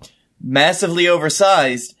been massively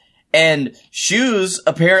oversized, and shoes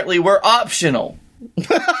apparently were optional.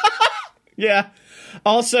 Yeah.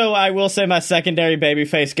 Also, I will say my secondary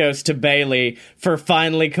babyface goes to Bayley for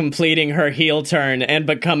finally completing her heel turn and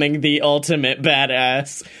becoming the ultimate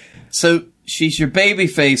badass. So, she's your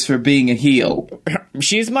babyface for being a heel.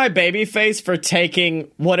 She's my babyface for taking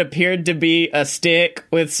what appeared to be a stick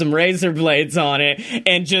with some razor blades on it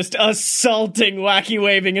and just assaulting wacky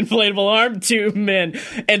waving inflatable arm tube men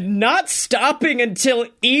and not stopping until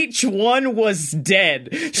each one was dead.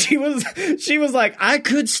 She was like, I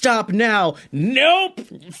could stop now. Nope.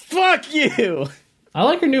 Fuck you. I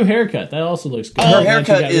like her new haircut. That also looks good. Her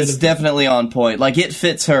haircut is definitely on point. It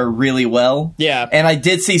fits her really well. Yeah. And I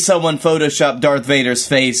did see someone Photoshop Darth Vader's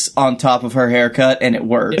face on top of her haircut, and it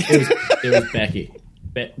worked. It was Becky.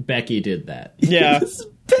 Becky did that. Yeah. It was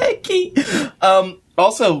Becky.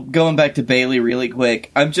 Also, going back to Bayley really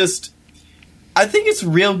quick, I think it's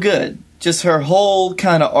real good. Just her whole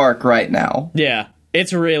kind of arc right now. Yeah.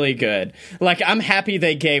 It's really good. I'm happy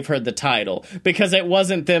they gave her the title, because it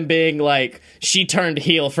wasn't them being like, she turned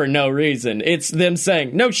heel for no reason. It's them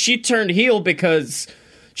saying, no, she turned heel because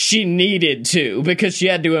she needed to, because she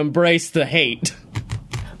had to embrace the hate.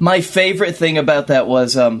 My favorite thing about that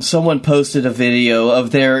was someone posted a video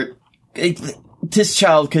of this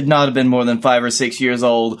child could not have been more than 5 or 6 years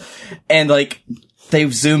old, and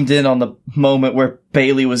they've zoomed in on the moment where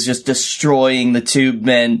Bailey was just destroying the Tube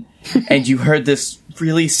Men, and you heard this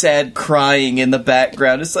really sad crying in the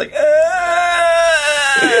background. It's like,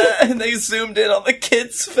 and they zoomed in on the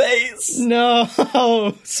kid's face. No,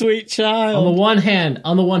 sweet child. On the one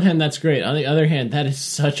hand, that's great. On the other hand, that is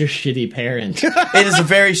such a shitty parent. It is a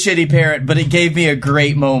very shitty parent, but it gave me a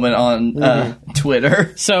great moment on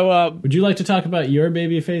Twitter. So, would you like to talk about your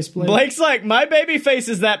baby face, Blake? Blake's like, my baby face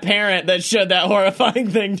is that parent that showed that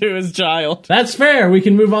horrifying thing to his child. That's fair. We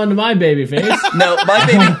can move on to my baby face. No,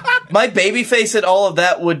 my baby face and all of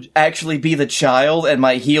that would actually be the child, and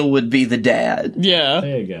my heel would be the dad. Yeah.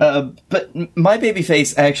 There you go. But my baby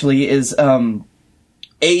face actually is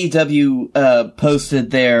AEW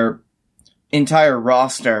posted their entire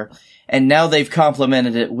roster, and now they've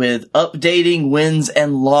complemented it with updating wins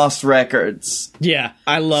and loss records. Yeah,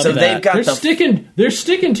 I love So that. they've got They're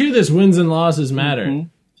sticking to this wins and losses matter. Mm-hmm.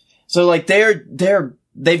 So like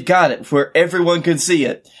they've got it where everyone can see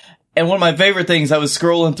it. And one of my favorite things, I was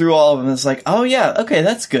scrolling through all of them, and it's like, oh yeah, okay,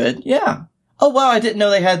 that's good. Yeah. Oh wow, I didn't know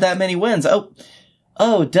they had that many wins.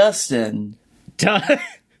 Oh, Dustin.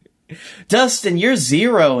 Dustin, you're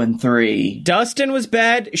 0-3. Dustin was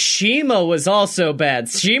bad. Shima was also bad.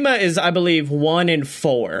 Shima is, I believe,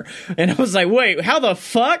 1-4. And I was like, wait, how the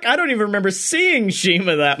fuck? I don't even remember seeing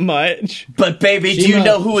Shima that much. But baby, do you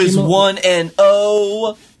know who is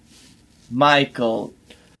 1-0? Michael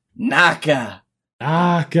Nakazawa.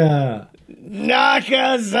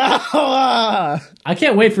 I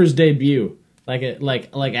can't wait for his debut. Like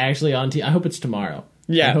actually on TV. I hope it's tomorrow.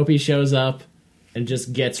 Yeah. I hope he shows up and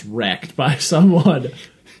just gets wrecked by someone.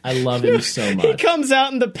 I love him so much. He comes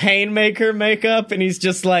out in the Painmaker makeup and he's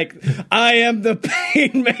just like, I am the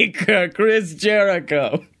Painmaker, Chris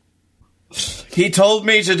Jericho. He told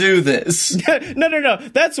me to do this. No.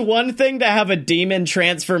 That's one thing to have a demon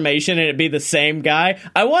transformation and it be the same guy.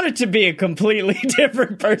 I want it to be a completely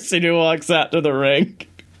different person who walks out to the ring.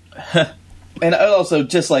 And I also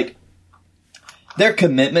just like, their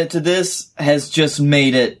commitment to this has just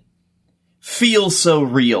made it feel so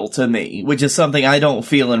real to me, which is something I don't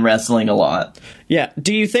feel in wrestling a lot. Yeah.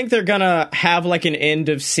 Do you think they're gonna have like an end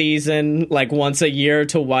of season, like once a year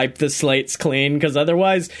to wipe the slates clean? Because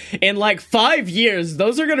otherwise, in like 5 years,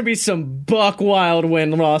 those are gonna be some buck wild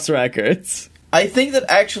win-loss records. I think that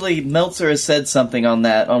actually Meltzer has said something on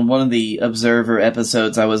that on one of the Observer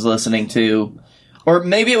episodes I was listening to. Or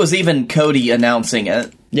maybe it was even Cody announcing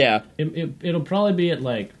it. Yeah. It'll probably be at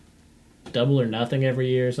like Double or Nothing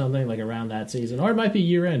every year or something, like around that season. Or it might be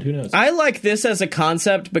year end, who knows? I like this as a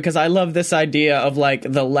concept because I love this idea of like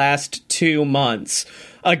the last 2 months.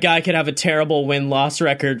 A guy could have a terrible win-loss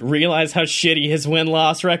record, realize how shitty his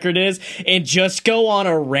win-loss record is, and just go on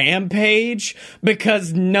a rampage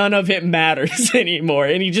because none of it matters anymore.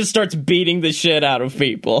 And he just starts beating the shit out of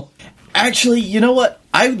people. Actually, you know what?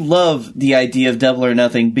 I love the idea of Double or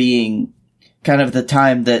Nothing being kind of the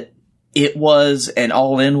time that it was and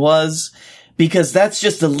All In was, because that's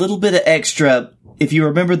just a little bit of extra. If you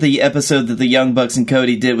remember the episode that the Young Bucks and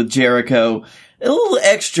Cody did with Jericho, a little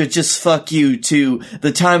extra just fuck you to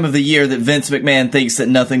the time of the year that Vince McMahon thinks that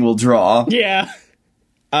nothing will draw. Yeah.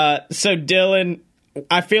 So Dylan,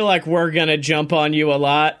 I feel like we're gonna jump on you a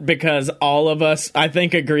lot because all of us, I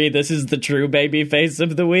think, agree this is the true baby face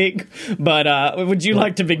of the week. But would you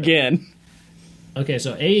like to begin? Okay,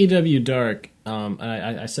 so AEW Dark.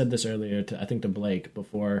 I said this earlier to Blake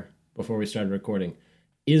before we started recording,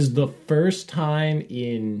 is the first time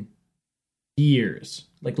in years,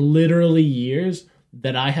 like literally years,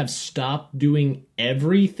 that I have stopped doing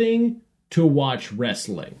everything to watch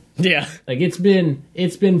wrestling. Yeah. Like it's been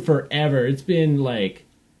forever. It's been like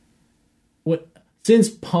since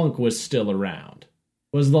Punk was still around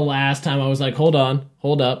was the last time I was like, hold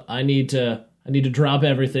up, I need to drop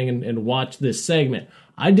everything and watch this segment.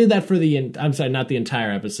 I did that for I'm sorry, not the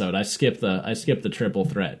entire episode. I skipped the triple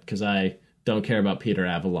threat because I don't care about Peter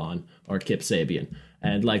Avalon or Kip Sabian.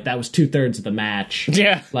 And like that was 2/3 of the match.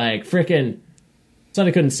 Yeah. Like freaking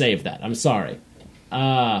Sonny couldn't save that. I'm sorry.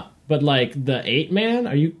 But like the 8-man,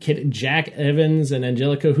 are you kidding? Jack Evans and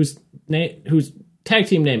Angelico, whose tag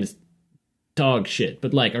team name is dog shit,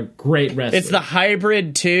 but like are great wrestlers. It's the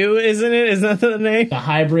Hybrid 2, isn't it? Isn't that the name? The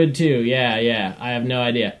Hybrid 2, yeah. I have no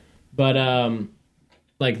idea. But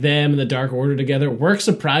like them and the Dark Order together worked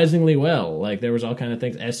surprisingly well. Like there was all kind of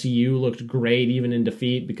things. SCU looked great even in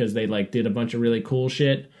defeat because they like did a bunch of really cool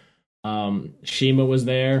shit. Shima was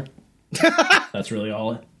there. That's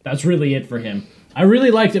really it for him. I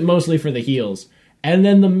really liked it mostly for the heels. And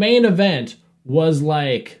then the main event was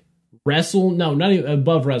like not even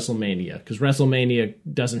above WrestleMania, because WrestleMania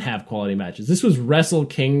doesn't have quality matches. This was Wrestle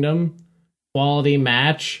Kingdom quality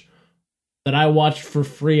match that I watched for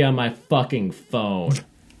free on my fucking phone.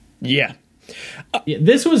 Yeah.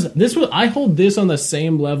 This was I hold this on the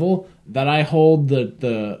same level that I hold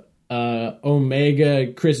the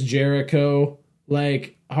Omega Chris Jericho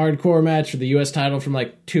like hardcore match for the US title from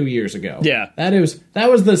like 2 years ago. Yeah. That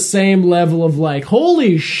was the same level of like,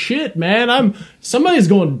 holy shit, man, somebody's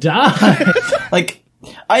going to die. Like,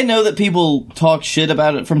 I know that people talk shit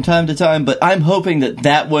about it from time to time, but I'm hoping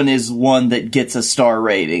that one is one that gets a star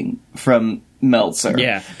rating from Meltzer.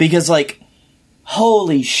 Yeah. Because, like,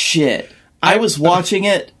 holy shit. I was watching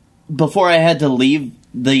it before I had to leave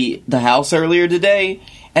the house earlier today,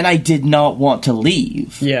 and I did not want to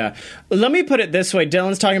leave. Yeah. Let me put it this way.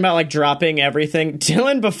 Dylan's talking about, like, dropping everything.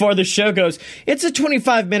 Dylan, before the show goes, it's a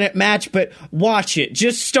 25-minute match, but watch it.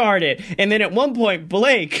 Just start it. And then at one point,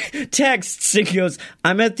 Blake texts and goes,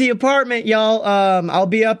 I'm at the apartment, y'all. I'll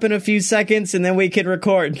be up in a few seconds, and then we can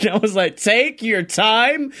record. And I was like, take your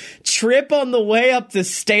time. Trip on the way up the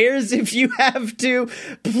stairs if you have to.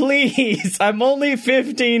 Please. I'm only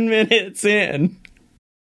 15 minutes in.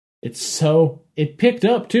 It picked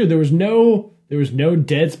up too. There was no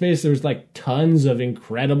dead space. There was like tons of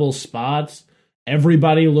incredible spots.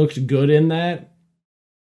 Everybody looked good in that.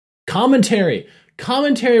 Commentary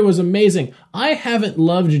was amazing. I haven't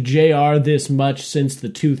loved JR this much since the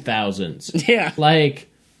 2000s. Yeah. Like,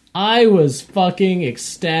 I was fucking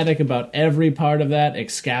ecstatic about every part of that.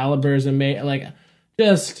 Excalibur's amazing. Like,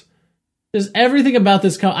 just everything about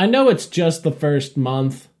this. I know it's just the first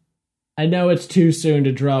month. I know it's too soon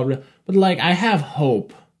to draw, but like, I have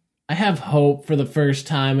hope. I have hope for the first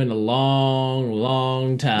time in a long,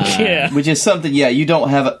 long time. Yeah. Which is something, you don't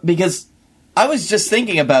have... because I was just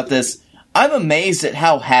thinking about this. I'm amazed at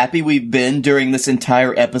how happy we've been during this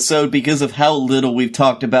entire episode because of how little we've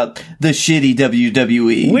talked about the shitty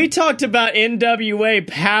WWE. We talked about NWA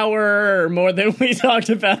Power more than we talked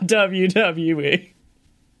about WWE.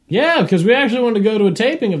 Yeah, because we actually wanted to go to a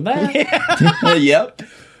taping of that. Yeah. Yep.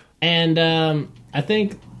 And I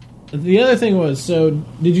think the other thing was, so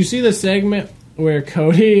did you see the segment where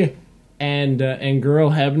Cody and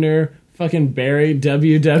Girl Hebner fucking buried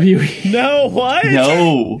WWE? No, what?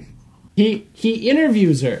 No. He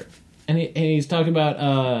interviews her, and he's talking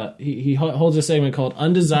about he holds a segment called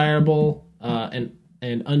Undesirable and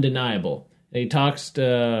Undeniable. And he talks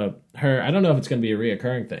to her. I don't know if it's going to be a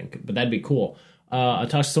reoccurring thing, but that'd be cool. I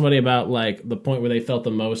talked to somebody about like the point where they felt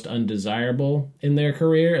the most undesirable in their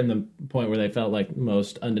career and the point where they felt like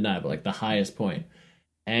most undeniable, like the highest point.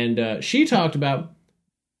 And she talked about,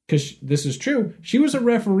 because this is true, she was a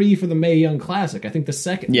referee for the Mae Young Classic, I think the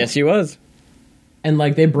second Yes, one. she was. And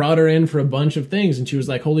like they brought her in for a bunch of things, and she was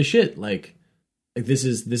like, holy shit, like this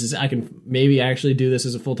is I can maybe actually do this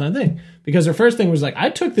as a full-time thing. Because her first thing was like, I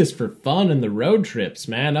took this for fun in the road trips,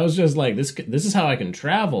 man. I was just like, this is how I can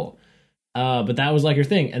travel. But that was like her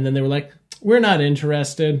thing. And then they were like, we're not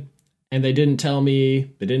interested. And they didn't tell me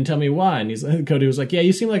why. And Cody was like, yeah,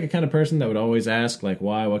 you seem like a kind of person that would always ask, like,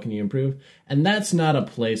 why? What can you improve? And that's not a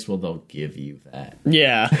place where they'll give you that.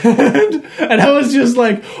 Yeah. and I was just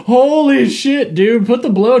like, holy shit, dude, put the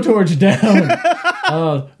blowtorch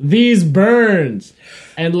down. These burns.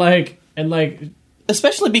 And like,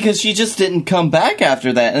 especially because she just didn't come back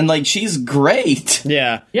after that. And like, she's great.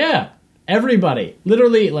 Yeah. Yeah. Everybody.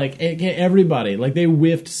 Literally, like, everybody. Like, they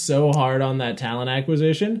whiffed so hard on that talent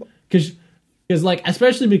acquisition. Because, like,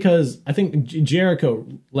 especially because I think Jericho,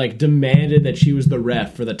 like, demanded that she was the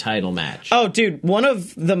ref for the title match. Oh, dude, one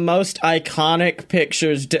of the most iconic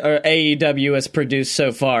pictures AEW has produced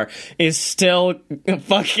so far is still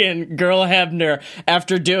fucking Girl Hebner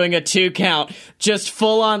after doing a 2 count, just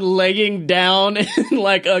full on legging down in,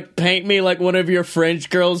 like, a paint me like one of your French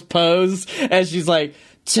girls pose, as she's like,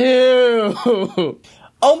 2.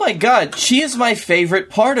 Oh my god, she is my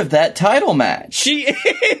favorite part of that title match. She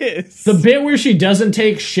is! The bit where she doesn't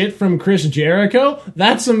take shit from Chris Jericho?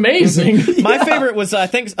 That's amazing. My favorite was, I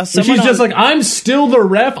think, she's just like, I'm still the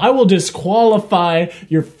ref. I will disqualify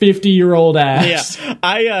your 50-year-old ass. Yeah.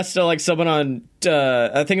 I still, like, someone on,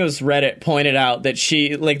 I think it was Reddit, pointed out that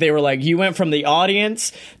she, like, they were like, you went from the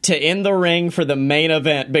audience to in the ring for the main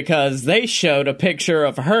event because they showed a picture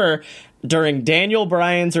of her during Daniel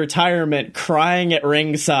Bryan's retirement crying at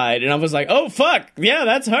ringside. And I was like, oh, fuck, yeah,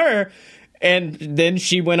 that's her. And then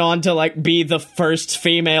she went on to, like, be the first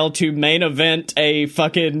female to main event a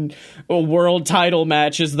fucking world title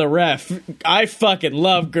match as the ref. I fucking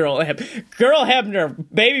love Girl Hebner. Girl Hebner,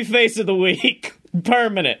 babyface of the week.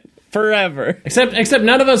 Permanent. Forever. Except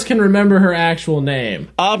none of us can remember her actual name.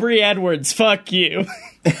 Aubrey Edwards, fuck you.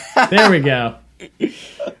 There we go.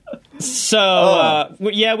 So,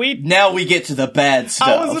 we... Now we get to the bad stuff.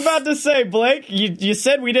 I was about to say, Blake, you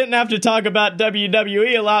said we didn't have to talk about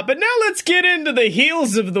WWE a lot, but now let's get into the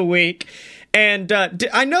heels of the week. And I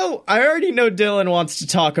already know Dylan wants to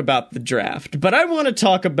talk about the draft, but I want to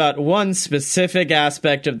talk about one specific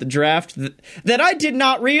aspect of the draft that I did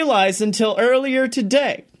not realize until earlier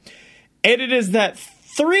today. And it is that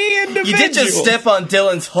 3 individuals... You did just step on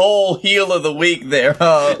Dylan's whole heel of the week there,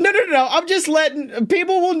 huh? No. I'm just letting...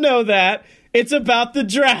 People will know that. It's about the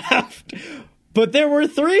draft. But there were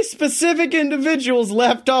 3 specific individuals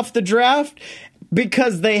left off the draft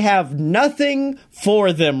because they have nothing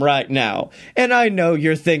for them right now. And I know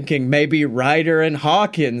you're thinking maybe Ryder and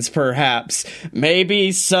Hawkins, perhaps.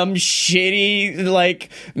 Maybe some shitty, like,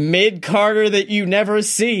 mid-carder that you never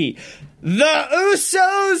see. The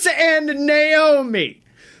Usos and Naomi.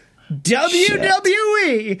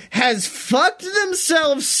 WWE has fucked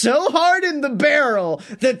themselves so hard in the barrel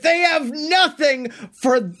that they have nothing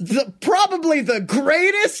for probably the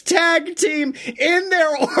greatest tag team in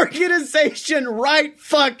their organization right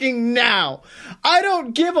fucking now. I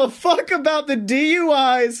don't give a fuck about the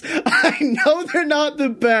DUIs. I know they're not the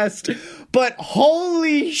best, but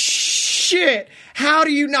holy shit, how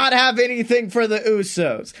do you not have anything for the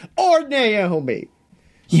Usos or Naomi?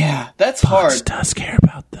 Yeah, that's hard. Fox does care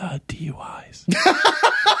about the DUIs.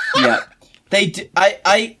 Yeah, they do.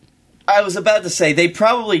 I was about to say they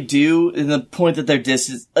probably do in the point that they're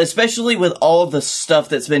distant, especially with all of the stuff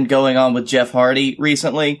that's been going on with Jeff Hardy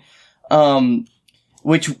recently.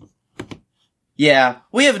 Which, yeah,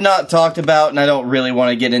 we have not talked about, and I don't really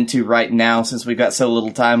want to get into right now since we've got so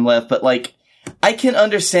little time left. But like, I can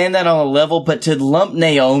understand that on a level, but to lump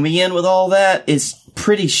Naomi in with all that is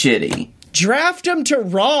pretty shitty. Draft him to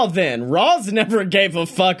Raw then. Raw's never gave a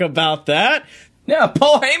fuck about that. Yeah,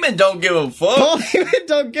 Paul Heyman don't give a fuck. Paul Heyman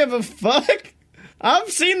don't give a fuck. I've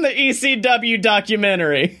seen the ECW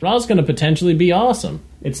documentary. Raw's gonna potentially be awesome.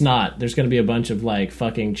 It's not. There's gonna be a bunch of like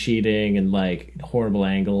fucking cheating and like horrible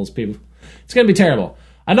angles. People, it's gonna be terrible.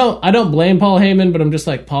 I don't blame Paul Heyman, but I'm just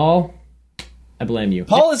like, Paul, I blame you.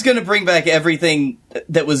 Paul is gonna bring back everything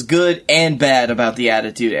that was good and bad about the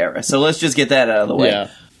Attitude Era. So let's just get that out of the way. Yeah.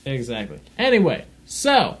 Exactly. Anyway,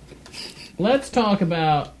 so let's talk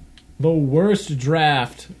about the worst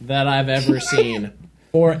draft that I've ever seen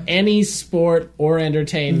for any sport or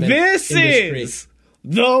entertainment industry. Is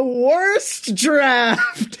the worst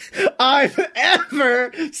draft I've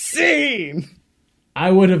ever seen. I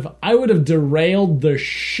would have derailed the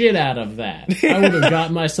shit out of that. I would have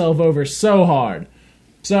gotten myself over so hard.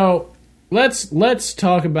 So let's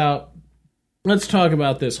talk about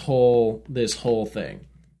this whole thing.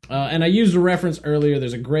 And I used a reference earlier.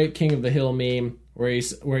 There's a great King of the Hill meme where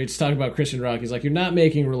he's talking about Christian rock. He's like, you're not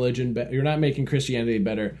making religion you're not making Christianity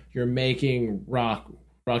better. You're making rock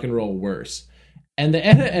and roll worse. And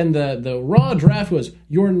the Raw draft was,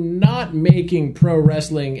 you're not making pro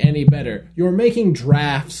wrestling any better. You're making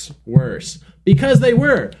drafts worse. Because they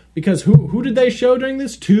were. Because who did they show during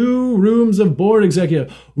this? 2 rooms of board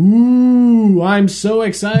executive. Ooh, I'm so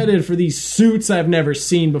excited for these suits I've never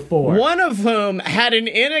seen before. One of whom had an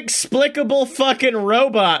inexplicable fucking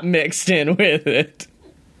robot mixed in with it.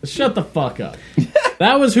 Shut the fuck up.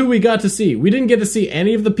 That was who we got to see. We didn't get to see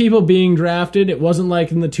any of the people being drafted. It wasn't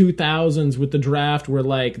like in the 2000s with the draft where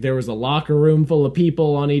like there was a locker room full of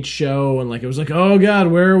people on each show and like it was like, oh god,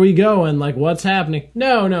 where are we going? Like, what's happening?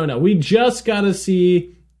 No. We just got to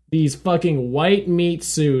see these fucking white meat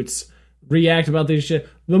suits react about this shit.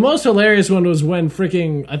 The most hilarious one was when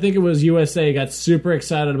freaking, I think it was USA, got super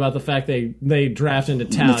excited about the fact they drafted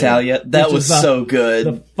Natalya. That was so good.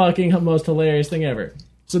 The fucking most hilarious thing ever.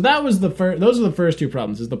 So that was those are the first 2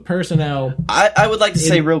 problems, is the personnel. I would like to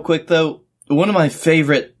say real quick, though, one of my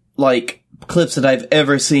favorite, like, clips that I've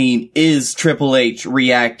ever seen is Triple H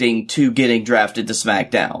reacting to getting drafted to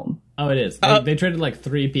SmackDown. Oh, it is. They traded, like,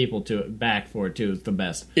 3 people back for it, too. It's the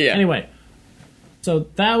best. Yeah. Anyway, so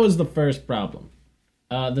that was the first problem.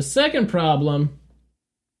 The second problem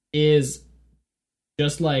is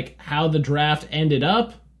just, like, how the draft ended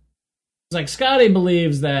up. It's like, Scotty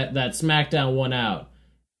believes that SmackDown won out.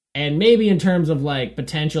 And maybe in terms of, like,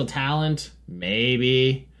 potential talent,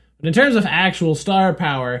 maybe. But in terms of actual star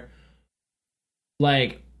power,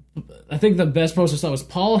 like, I think the best post I saw was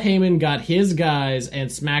Paul Heyman got his guys and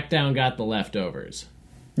SmackDown got the leftovers.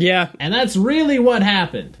 Yeah. And that's really what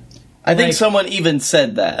happened. I think someone even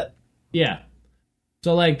said that. Yeah.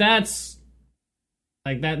 So, like, that's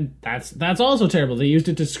also terrible. They used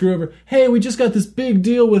it to screw over, hey, we just got this big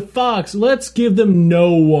deal with Fox. Let's give them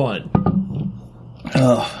no one.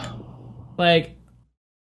 Ugh. Like,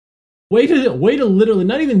 Way to literally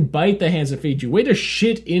not even bite the hands that feed you. Way to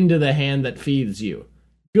shit into the hand that feeds you.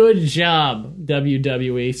 Good job,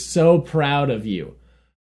 WWE. So proud of you.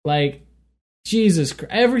 Like, Jesus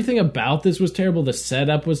Christ. Everything about this was terrible. The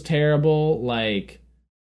setup was terrible. Like,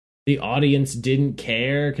 the audience didn't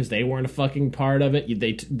care because they weren't a fucking part of it.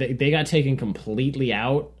 They got taken completely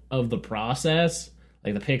out of the process.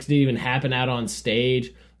 Like, the picks didn't even happen out on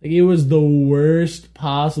stage. Like, it was the worst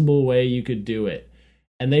possible way you could do it.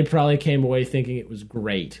 And they probably came away thinking it was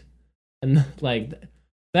great. And, like,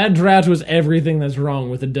 that draft was everything that's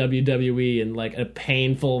wrong with the WWE in, like, a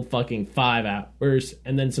painful fucking 5 hours.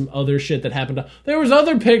 And then some other shit that happened. There was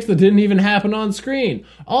other picks that didn't even happen on screen.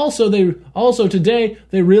 Also, today,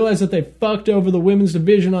 they realized that they fucked over the women's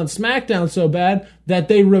division on SmackDown so bad that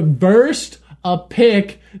they reversed a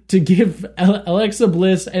pick to give Alexa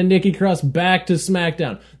Bliss and Nikki Cross back to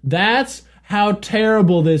SmackDown. That's how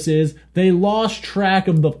terrible this is. They lost track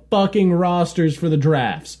of the fucking rosters for the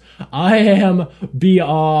drafts. I am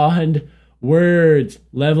beyond words,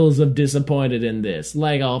 levels of disappointed in this.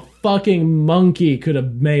 Like a fucking monkey could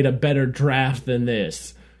have made a better draft than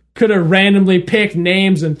this. Could have randomly picked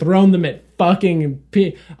names and thrown them at fucking...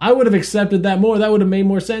 I would have accepted that more. That would have made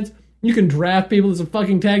more sense. You can draft people as a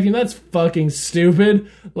fucking tag team. That's fucking stupid.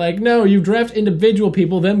 Like, no, you draft individual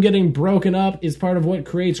people. Them getting broken up is part of what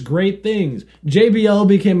creates great things. JBL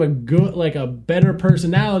became a better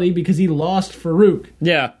personality because he lost Farouk.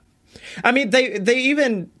 Yeah. I mean, they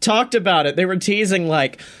even talked about it. They were teasing,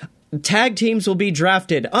 like, tag teams will be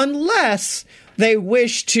drafted unless they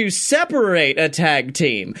wish to separate a tag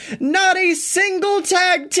team. Not a single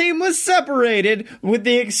tag team was separated, with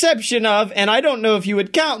the exception of, and I don't know if you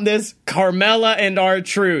would count this, Carmella and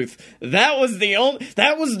R-Truth. That was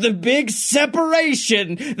the big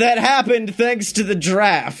separation that happened thanks to the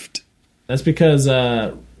draft. That's because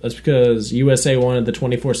USA wanted the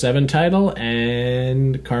 24/7 title,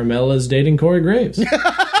 and Carmella's dating Corey Graves.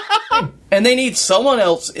 And they need someone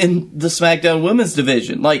else in the SmackDown Women's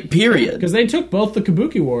division, like, period. Because they took both the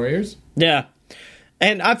Kabuki Warriors. Yeah.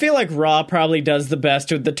 And I feel like Raw probably does the best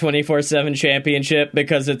with the 24/7 championship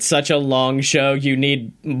because it's such a long show. You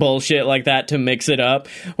need bullshit like that to mix it up.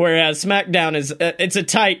 Whereas SmackDown it's a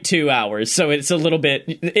tight 2 hours, so it's a little bit,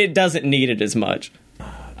 it doesn't need it as much.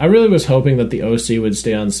 I really was hoping that the OC would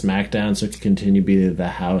stay on SmackDown so it could continue to be the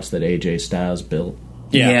house that AJ Styles built.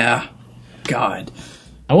 Yeah. God.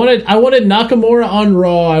 I wanted Nakamura on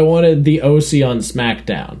Raw. I wanted the OC on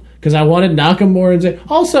SmackDown. Because I wanted Nakamura and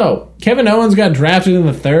also, Kevin Owens got drafted in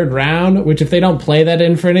the 3rd round, which if they don't play that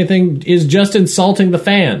in for anything, is just insulting the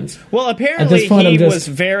fans. Well, apparently he was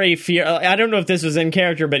very I don't know if this was in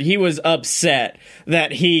character, but he was upset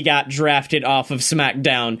that he got drafted off of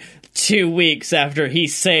SmackDown 2 weeks after he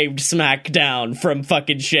saved SmackDown from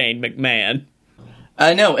fucking Shane McMahon.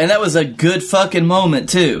 I know, and that was a good fucking moment,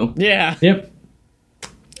 too. Yeah. Yep.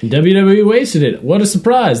 WWE wasted it. What a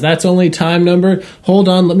surprise. That's only time number. Hold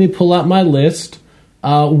on, let me pull out my list.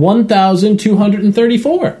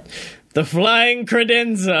 1,234. The Flying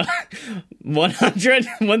Credenza.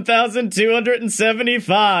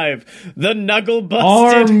 1,275. The Knuckle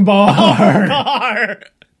Busted Armbar.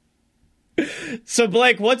 So,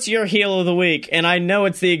 Blake, what's your heel of the week? And I know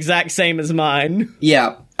it's the exact same as mine.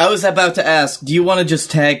 Yeah, I was about to ask, do you want to just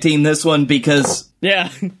tag team this one? Because... Yeah.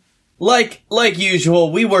 Like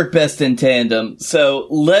usual, we work best in tandem, so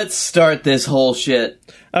let's start this whole shit.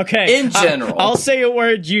 Okay. In general. I'll say a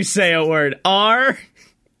word, you say a word. R.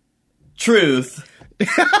 Truth.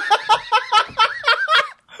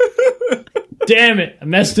 Damn it, I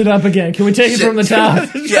messed it up again. Can we take it from the top?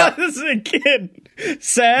 Yeah. This is a kid.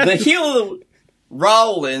 Seth. The heel of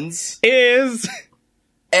Rollins is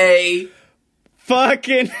a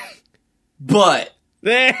fucking butt.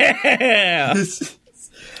 Yeah.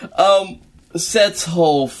 Seth's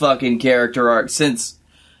whole fucking character arc since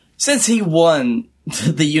he won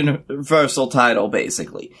the Universal title,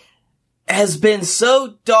 basically, has been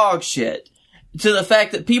so dog shit to the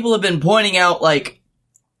fact that people have been pointing out, like,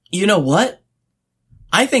 you know what?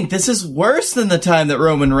 I think this is worse than the time that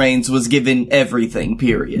Roman Reigns was given everything,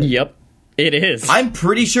 period. Yep, it is. I'm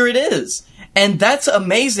pretty sure it is. And that's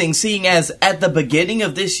amazing, seeing as at the beginning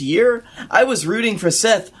of this year, I was rooting for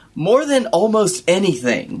Seth more than almost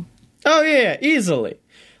anything. Oh, yeah, easily.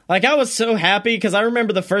 Like, I was so happy because I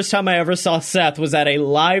remember the first time I ever saw Seth was at a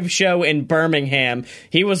live show in Birmingham.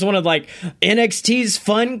 He was one of, like, NXT's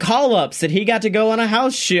fun call-ups that he got to go on a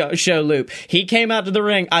house show loop. He came out to the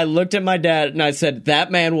ring. I looked at my dad and I said,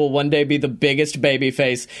 that man will one day be the biggest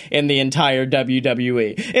babyface in the entire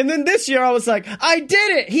WWE. And then this year I was like, I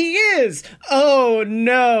did it! He is! Oh,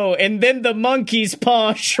 no! And then the monkey's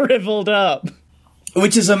paw shriveled up.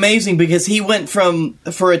 Which is amazing because he went from,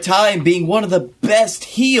 for a time, being one of the best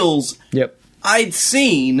heels I'd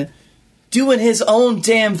seen, doing his own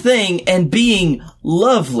damn thing and being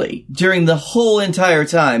lovely during the whole entire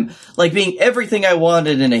time. Like, being everything I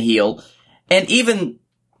wanted in a heel. And even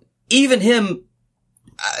him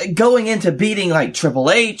going into beating, like, Triple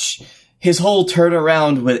H, his whole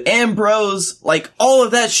turnaround with Ambrose, like, all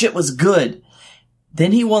of that shit was good.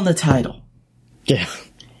 Then he won the title. Yeah.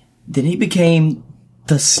 Then he became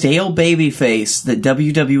the stale babyface that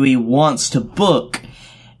WWE wants to book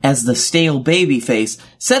as the stale babyface.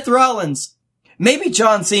 Seth Rollins, maybe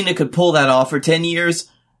John Cena could pull that off for 10 years.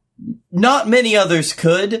 Not many others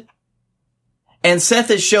could. And Seth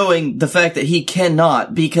is showing the fact that he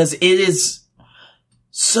cannot, because it is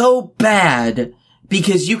so bad,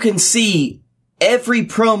 because you can see every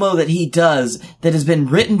promo that he does that has been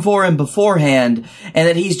written for him beforehand and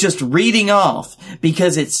that he's just reading off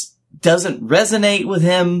because it's doesn't resonate with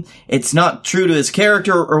him, it's not true to his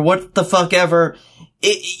character, or what the fuck ever.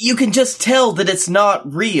 You can just tell that it's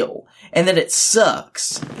not real, and that it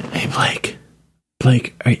sucks. Hey,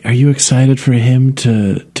 Blake, are you excited for him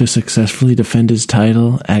to successfully defend his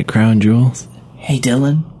title at Crown Jewels? Hey,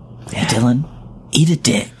 Dylan, eat a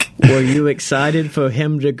dick. Were you excited for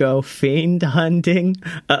him to go fiend hunting?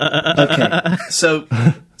 Okay, so,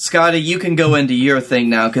 Scotty, you can go into your thing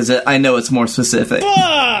now, because I know it's more specific.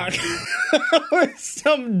 Fuck!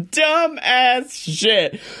 Some dumb ass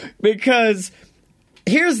shit. Because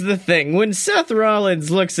here's the thing. When Seth Rollins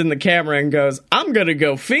looks in the camera and goes, I'm gonna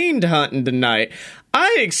go fiend hunting tonight,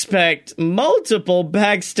 I expect multiple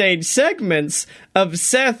backstage segments of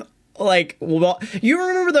Seth. Like, well, you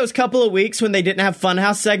remember those couple of weeks when they didn't have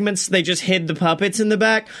Funhouse segments? They just hid the puppets in the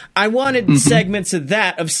back? I wanted segments of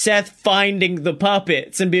that, of Seth finding the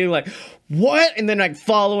puppets and being like, what? And then, like,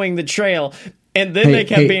 following the trail. And then they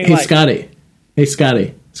kept being like... Scotty. Hey,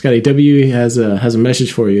 Scotty, WWE has a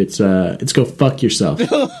message for you. It's go fuck yourself.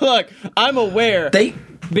 Look, I'm aware.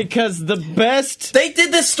 Because the best... They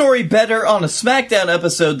did this story better on a SmackDown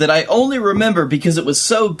episode that I only remember because it was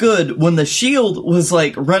so good when the Shield was,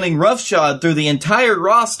 like, running roughshod through the entire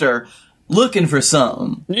roster looking for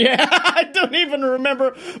something. Yeah, I don't even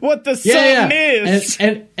remember what the song is.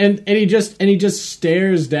 And he just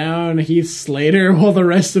stares down Heath Slater while the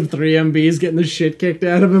rest of 3MB is getting the shit kicked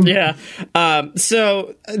out of him. Yeah.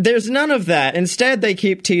 So there's none of that. Instead, they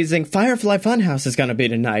keep teasing Firefly Funhouse is going to be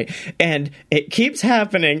tonight, and it keeps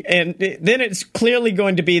happening. And then it's clearly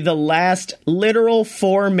going to be the last literal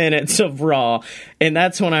 4 minutes of Raw, and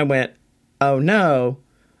that's when I went, oh no,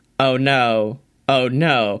 oh no, oh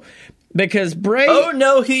no. Because Bray... Oh,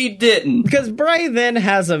 no, he didn't. Because Bray then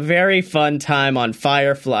has a very fun time on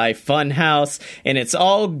Firefly Funhouse, and it's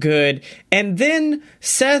all good. And then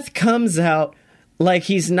Seth comes out like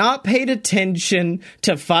he's not paid attention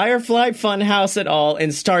to Firefly Funhouse at all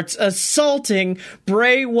and starts assaulting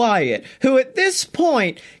Bray Wyatt, who at this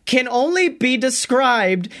point can only be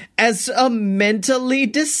described as a mentally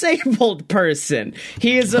disabled person.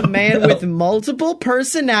 He is a man with multiple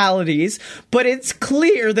personalities, but it's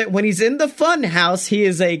clear that when he's in the Funhouse, he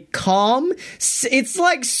is a calm... It's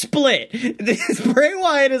like Split. Bray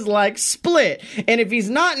Wyatt is like Split. And if he's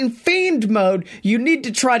not in fiend mode, you need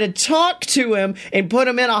to try to talk to him and put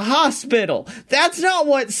him in a hospital. That's not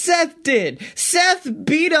what Seth did. Seth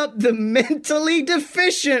beat up the mentally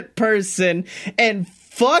deficient person and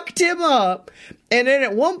fucked him up. And then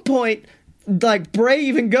at one point, like, Bray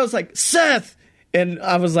even goes like, Seth! And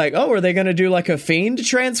I was like, oh, are they going to do like a fiend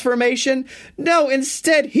transformation? No,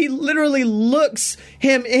 instead, he literally looks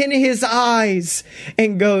him in his eyes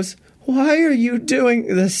and goes, why are you doing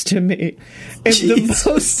this to me? And the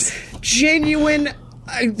most genuine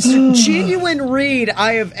read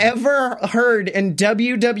I have ever heard in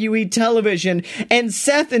WWE television. And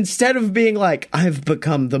Seth, instead of being like, I've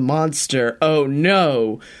become the monster, oh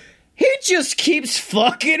no, he just keeps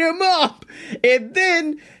fucking him up. And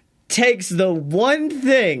then takes the one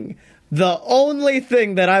thing, the only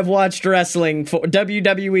thing that I've watched wrestling for,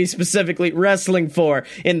 WWE specifically wrestling for,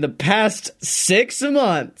 in the past 6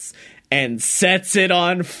 months, and sets it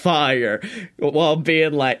on fire while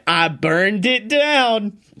being like, I burned it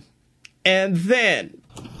down. And then,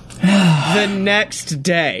 the next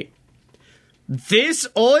day, this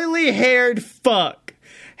oily-haired fuck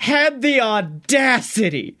had the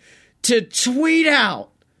audacity to tweet out,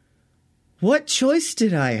 what choice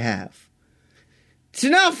did I have? To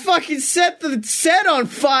not fucking set the set on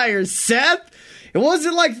fire, Seth! It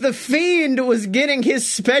wasn't like the Fiend was getting his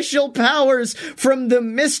special powers from the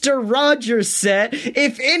Mr. Rogers set.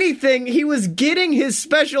 If anything, he was getting his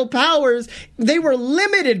special powers. They were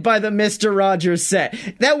limited by the Mr. Rogers set.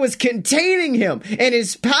 That was containing him and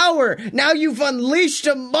his power. Now you've unleashed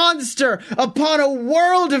a monster upon a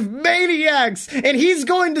world of maniacs, and he's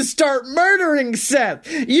going to start murdering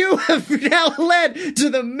Seth. You have now led to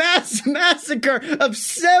the mass massacre of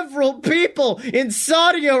several people in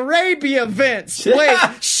Saudi Arabia, Vince. Wait,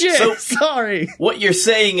 shit, sorry. What you're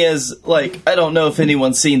saying is, like, I don't know if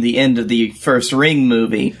anyone's seen the end of the first Ring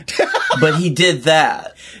movie, but he did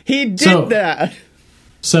that. He did that.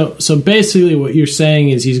 So basically what you're saying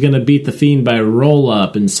is he's going to beat the Fiend by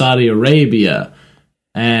roll-up in Saudi Arabia,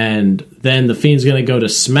 and then the Fiend's going to go to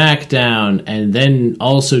SmackDown and then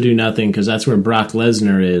also do nothing because that's where Brock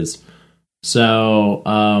Lesnar is. So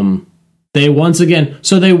they once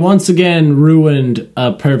again ruined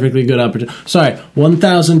a perfectly good opportunity. Sorry,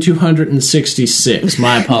 1,266.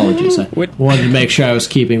 My apologies. I wanted to make sure I was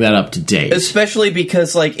keeping that up to date. Especially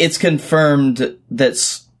because, like, it's confirmed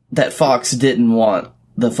that Fox didn't want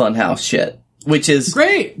the Funhouse shit, which is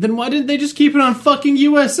great. Then why didn't they just keep it on fucking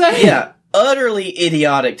USA? Yeah, utterly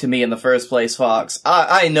idiotic to me in the first place, Fox.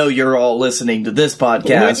 I know you're all listening to this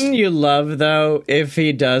podcast. Wouldn't you love, though, if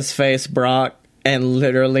he does face Brock and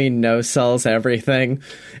literally no-sells everything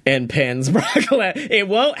and pins Brock Lesnar? It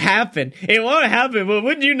won't happen. It won't happen, but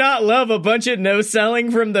wouldn't you not love a bunch of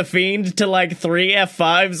no-selling from The Fiend to, like, 3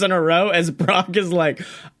 F5s in a row as Brock is like,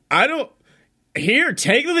 here,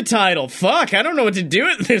 take the title. Fuck, I don't know what to do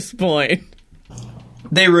at this point.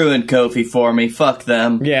 They ruined Kofi for me. Fuck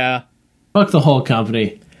them. Yeah. Fuck the whole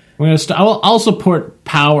company. We're gonna I'll support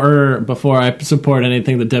Power before I support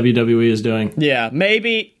anything that WWE is doing. Yeah,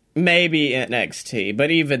 maybe NXT,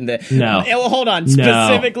 but even no. Well, hold on.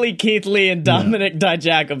 Specifically, Keith Lee and Dominic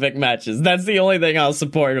Dijakovic matches. That's the only thing I'll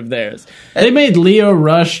support of theirs. They made Leo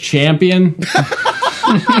Rush champion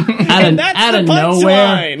out of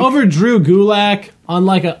nowhere over Drew Gulak on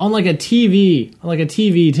like a TV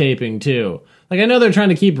taping too. Like, I know they're trying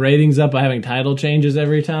to keep ratings up by having title changes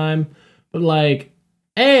every time, but like,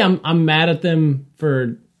 I'm mad at them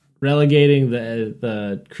for relegating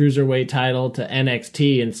the Cruiserweight title to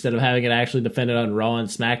NXT instead of having it actually defended on Raw and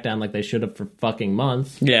SmackDown like they should have for fucking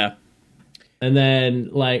months. Yeah. And then,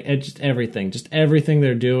 like, it's just everything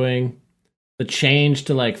they're doing. The change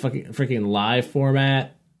to, like, freaking live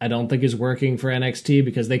format, I don't think is working for NXT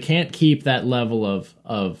because they can't keep that level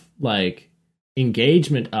of like,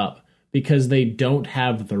 engagement up because they don't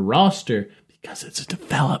have the roster because it's a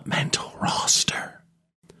developmental roster.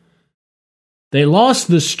 They lost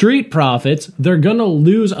the Street Profits. They're going to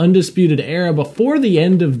lose Undisputed Era before the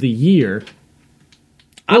end of the year.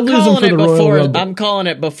 I'm calling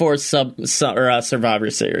it before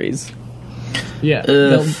Survivor Series. Yeah.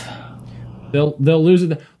 They'll lose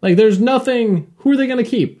it. Like, there's nothing. Who are they going to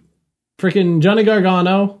keep? Freaking Johnny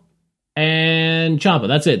Gargano and Ciampa.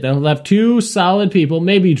 That's it. They'll have 2 solid people.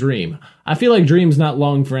 Maybe Dream. I feel like Dream's not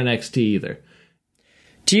long for NXT either.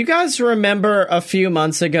 Do you guys remember a few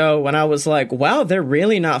months ago when I was like, wow, they're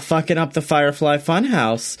really not fucking up the Firefly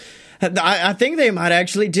Funhouse? I think they might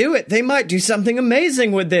actually do it. They might do something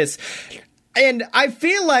amazing with this. And I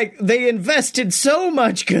feel like they invested so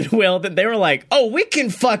much goodwill that they were like, oh, we can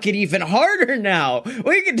fuck it even harder now.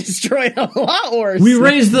 We can destroy it a lot worse. We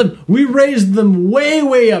raised them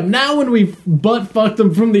way up. Now when we butt fuck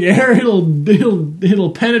them from the air,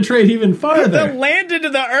 it'll penetrate even farther. They'll land into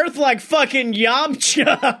the earth like fucking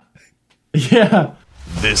Yamcha. Yeah.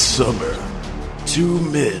 This summer, 2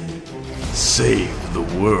 men save the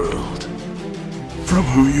world. From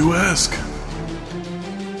who, you ask?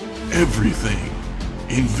 Everything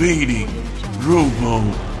invading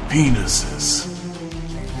robo-penises.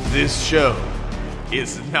 This show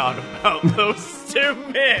is not about those 2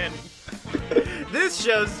 men. This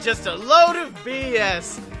show's just a load of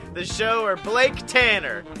BS. The show where Blake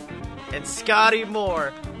Tanner and Scotty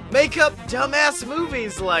Moore make up dumbass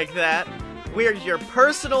movies like that. We're your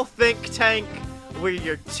personal think tank. We're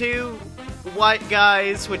your 2 white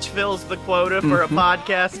guys, which fills the quota for a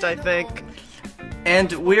podcast, I think.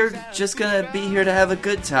 And we're just gonna be here to have a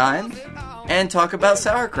good time and talk about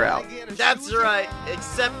sauerkraut. That's right,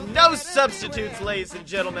 except no substitutes, ladies and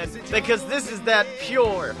gentlemen, because this is that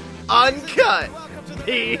pure, uncut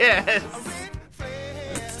BS.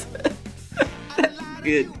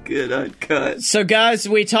 Good uncut. So, guys,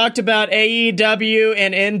 we talked about AEW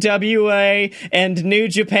and NWA and New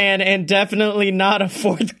Japan, and definitely not a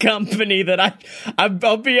fourth company that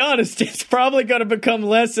I'll be honest, it's probably going to become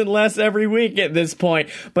less and less every week at this point.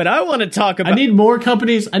 But I want to talk about. I need more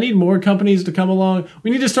companies to come along. We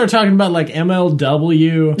need to start talking about like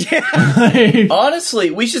MLW. Honestly,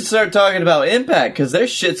 we should start talking about Impact because their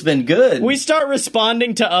shit's been good. We start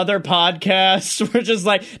responding to other podcasts. We're just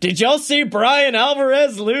like, did y'all see Brian Alvarez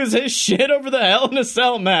lose his shit over the Hell in a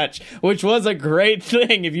Cell match? Which was a great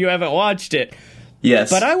thing if you haven't watched it. Yes.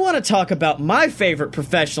 But I want to talk about my favorite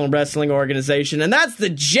professional wrestling organization, and that's the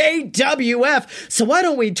JWF. So why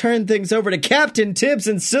don't we turn things over to Captain Tibbs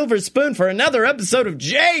and Silver Spoon for another episode of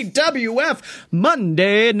JWF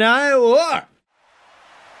Monday Night War.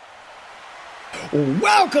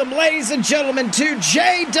 Welcome, ladies and gentlemen, to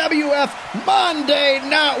JWF Monday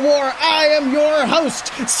Night War. I am your host,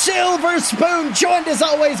 Silver Spoon, joined as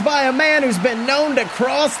always by a man who's been known to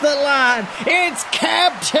cross the line. It's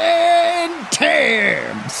Captain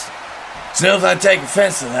Tibbs. Silver, I take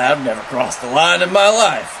offense to that. I've never crossed the line in my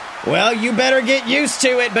life. Well, you better get used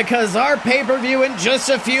to it because our pay-per-view in just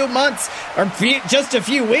a few months, or just a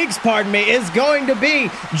few weeks, pardon me, is going to be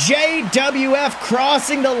JWF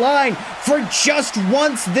crossing the line. For just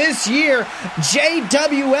once this year,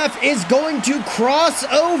 JWF is going to cross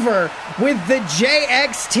over with the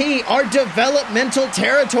JXT, our developmental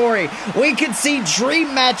territory. We could see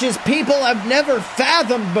dream matches people have never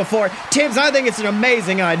fathomed before. Tibbs, I think it's an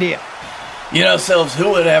amazing idea. You know, Silves,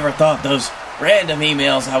 who would have ever thought those random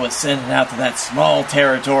emails I was sending out to that small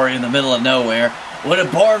territory in the middle of nowhere would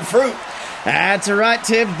have borne fruit? That's right,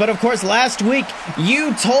 Tibbs. But of course, last week,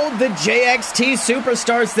 you told the JXT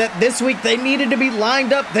superstars that this week they needed to be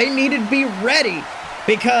lined up, they needed to be ready,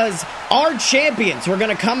 because our champions were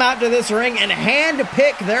going to come out to this ring and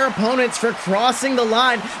hand-pick their opponents for crossing the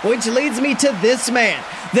line, which leads me to this man,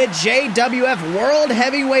 the JWF World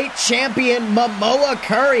Heavyweight Champion Momoa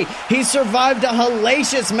Curry. He survived a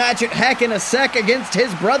hellacious match at Heck in a Sec against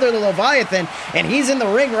his brother, the Leviathan, and he's in the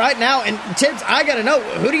ring right now. And Tibbs, I got to know,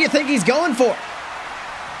 who do you think he's going for?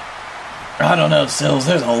 I don't know, Sills.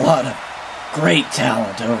 There's a lot of great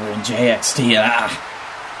talent over in JXT,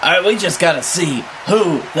 and we just gotta see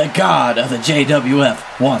who the god of the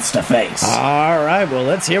JWF wants to face. All right, well,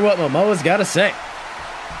 let's hear what Momoa's got to say.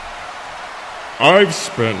 I've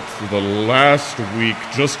spent the last week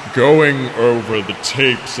just going over the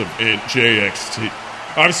tapes of JXT.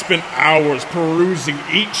 I've spent hours perusing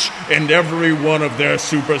each and every one of their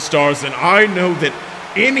superstars, and I know that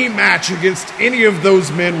any match against any of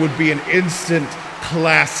those men would be an instant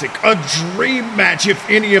classic, a dream match if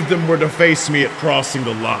any of them were to face me at crossing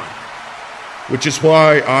the line. Which is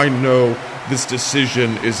why I know this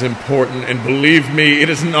decision is important, and believe me, it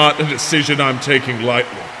is not a decision I'm taking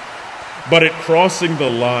lightly. But at crossing the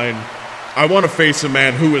line, I want to face a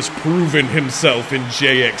man who has proven himself in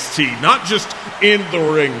JXT, not just in the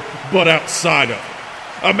ring, but outside of it.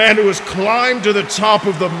 A man who has climbed to the top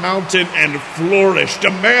of the mountain and flourished.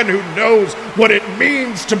 A man who knows what it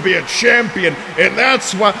means to be a champion, and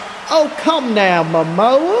that's why... Oh, come now,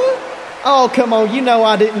 Momoa. Oh, come on, you know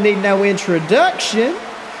I didn't need no introduction.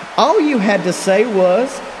 All you had to say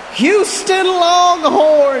was, Houston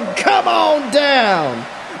Longhorn, come on down.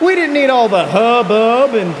 We didn't need all the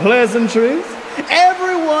hubbub and pleasantries.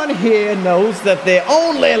 Everyone here knows that the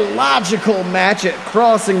only logical match at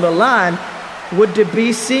crossing the line would to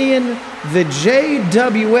be seeing the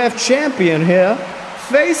JWF champion here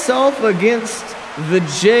face off against the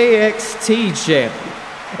JXT champion.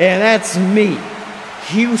 And that's me,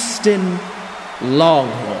 Houston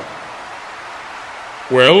Longhorn.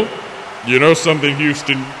 Well, you know something,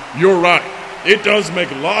 Houston? You're right. It does make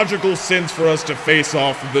logical sense for us to face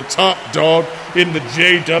off with the top dog in the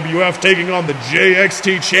JWF taking on the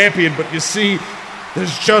JXT champion, but you see,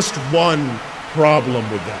 there's just one problem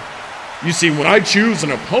with that. You see, when I choose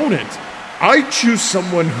an opponent, I choose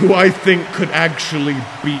someone who I think could actually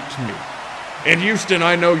beat me. And Houston,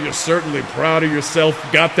 I know you're certainly proud of yourself,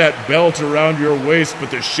 got that belt around your waist,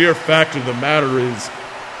 but the sheer fact of the matter is,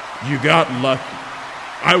 you got lucky.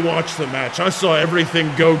 I watched the match, I saw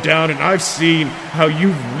everything go down, and I've seen how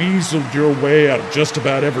you've weaseled your way out of just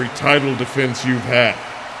about every title defense you've had.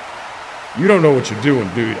 You don't know what you're doing,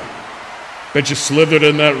 do you? Bet you slithered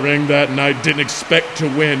in that ring that night, didn't expect to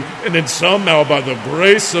win, and then somehow, by the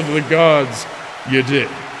grace of the gods, you did.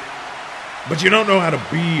 But you don't know how to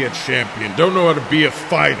be a champion, don't know how to be a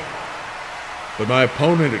fighter. But my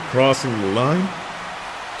opponent at crossing the line,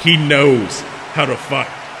 he knows how to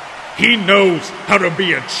fight. He knows how to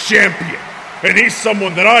be a champion. and he's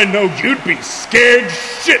someone that I know you'd be scared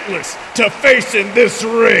shitless to face in this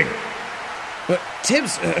ring. But,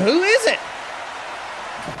 Tibbs, who is it?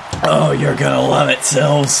 Oh, you're gonna love it,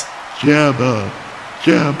 Sills. Jabba.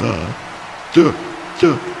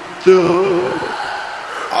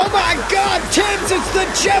 Oh my God, Tibbs, it's the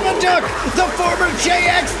Jabba-Duck, the former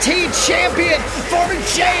JXT champion, former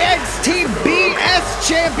JXT BS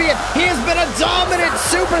champion. He has been a dominant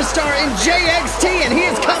superstar in JXT, and he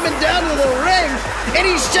is coming down to the ring, and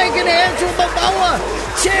he's shaking hands with Momoa.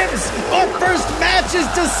 Tibbs, our first match is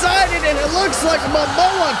decided, and it looks like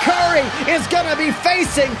Momoa Curry is going to be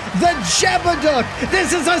facing the Jabba-Duck.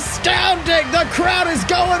 This is astounding. The crowd is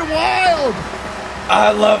going wild.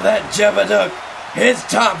 I love that Jabba-Duck. His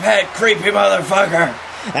top hat, creepy motherfucker.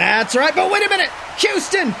 That's right, but wait a minute.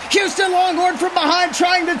 Houston Longhorn from behind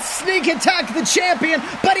trying to sneak attack the champion,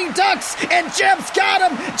 but he ducks, and Jeb's got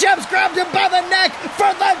him. Jeb's grabbed him by the neck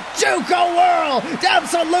for the Duke of Whirl,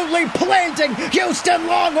 absolutely planting Houston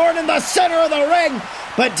Longhorn in the center of the ring.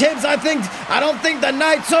 But Tibbs, I don't think the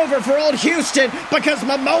night's over for old Houston, because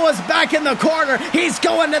Momoa's back in the corner. He's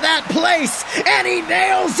going to that place, and he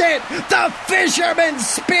nails it. The Fisherman's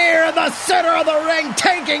Spear in the center of the ring,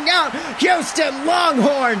 taking out Houston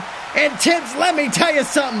Longhorn. And Tibbs, let me tell you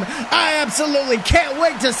something. I absolutely can't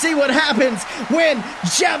wait to see what happens when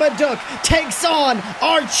Jabba-Duck takes on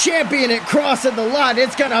our champion at crossing the line.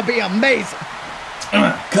 It's going to be amazing.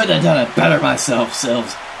 Couldn't have done it better myself,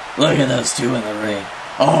 Sills. Look at those two in the ring.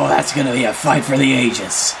 Oh, that's going to be a fight for the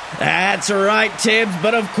ages. That's right, Tibbs.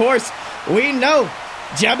 But of course, we know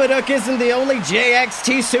Jabba-Duck isn't the only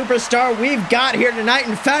JXT superstar we've got here tonight.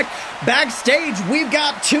 In fact, backstage, we've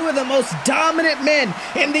got two of the most dominant men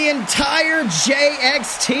in the entire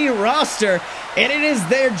JXT roster, and it is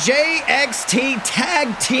their JXT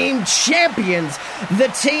Tag Team Champions, the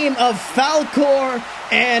team of Falcor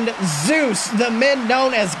and Zeus, the men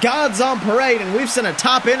known as Gods on Parade, and we've sent a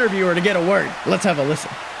top interviewer to get a word. Let's have a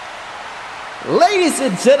listen. Ladies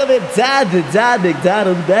and gentlemen, Dad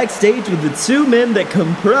McDonald backstage with the two men that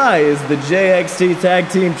comprise the JXT Tag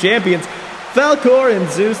Team Champions, Falcor and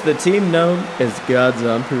Zeus, the team known as Gods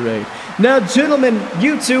on Parade. Now, gentlemen,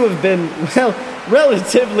 you two have been, well,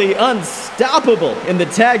 relatively unstoppable in the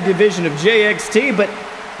tag division of JXT, but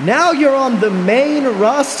now you're on the main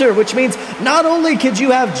roster, which means not only could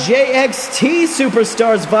you have JXT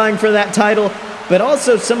superstars vying for that title, but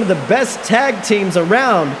also some of the best tag teams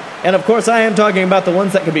around. And of course, I am talking about the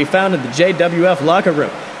ones that could be found in the JWF locker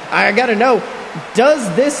room. I gotta know, does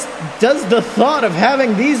the thought of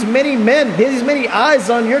having these many men, these many eyes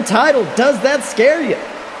on your title, does that scare you?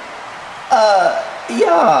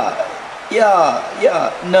 Yeah.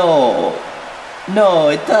 No,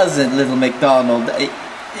 it doesn't, little McDonald.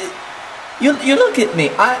 You look at me.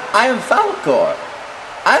 I am Falcor.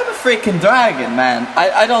 I'm a freaking dragon, man.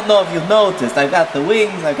 I don't know if you've noticed. I've got the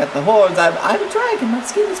wings, I've got the horns. I'm a dragon. My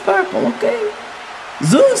skin is purple, okay?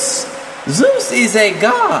 Zeus is a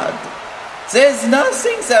god. There's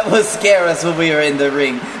nothing that will scare us when we are in the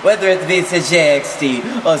ring. Whether it be the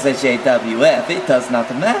JXT or the JWF, it does not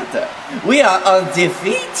matter. We are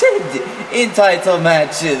undefeated in title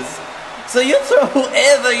matches. So you throw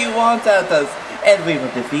whoever you want at us, and we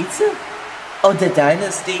will defeat them. Oh, the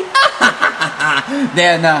Dynasty?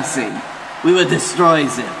 They're nothing. We will destroy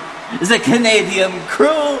them. The Canadian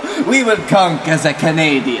crew, we will conquer the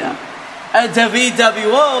Canadian. And the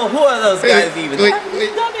VWO, who are those guys even?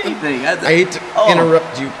 Haven't done anything. I hate to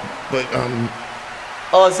interrupt you, but,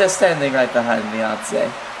 Oh, they're standing right behind me, I'd say.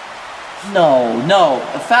 No,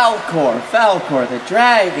 Falcor, the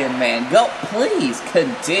dragon man. Go, please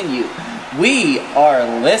continue. We are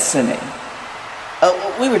listening.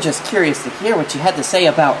 We were just curious to hear what you had to say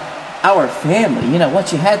about our family. You know,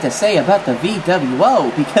 what you had to say about the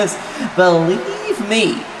VWO. Because, believe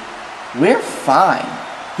me, we're fine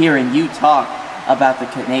hearing you talk about the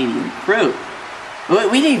Canadian crew.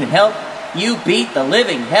 We didn't even help you beat the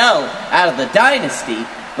living hell out of the Dynasty.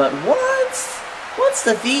 But once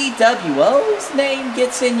the VWO's name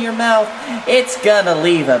gets in your mouth, it's gonna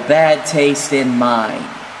leave a bad taste in mine.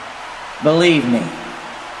 Believe me.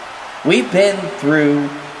 We've been through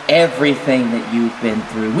everything that you've been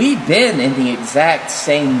through. We've been in the exact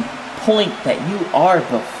same point that you are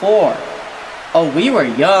before. Oh, we were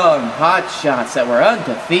young hotshots that were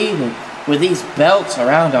undefeated with these belts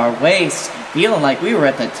around our waists, feeling like we were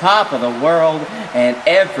at the top of the world and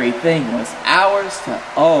everything was ours to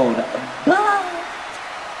own. But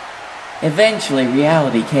eventually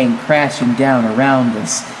reality came crashing down around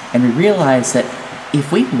us, and we realized that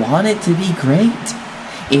if we wanted to be great,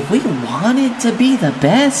 if we wanted to be the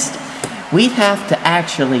best, we'd have to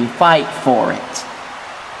actually fight for it.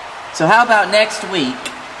 So how about next week,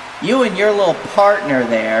 you and your little partner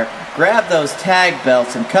there grab those tag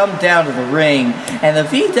belts and come down to the ring, and the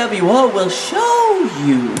VWO will show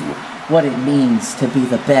you what it means to be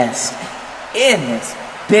the best in this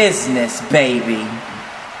business, baby.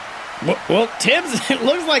 Well, Tibbs, it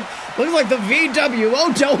looks like the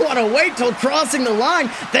VWO don't want to wait till crossing the line.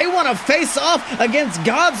 They want to face off against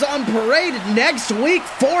Gods on Parade next week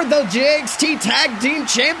for the JXT Tag Team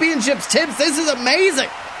Championships. Tibbs, this is amazing.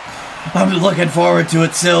 I'm looking forward to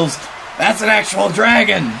it, Sills. That's an actual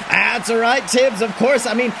dragon. That's all right, Tibbs. Of course,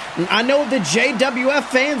 I mean, I know the JWF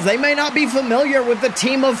fans, they may not be familiar with the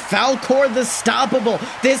team of Falcor the Stoppable,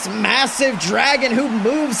 this massive dragon who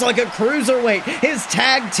moves like a cruiserweight. His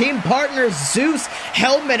tag team partner, Zeus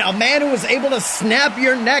Hellman, a man who was able to snap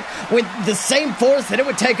your neck with the same force that it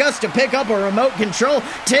would take us to pick up a remote control.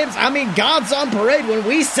 Tibbs, I mean, Gods on Parade, when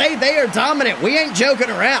we say they are dominant, we ain't joking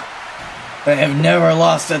around. They have never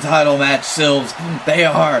lost a title match, Sills. They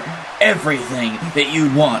are everything that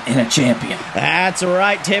you'd want in a champion. That's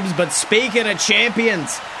right, Tibbs, but speaking of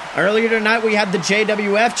champions, earlier tonight we had the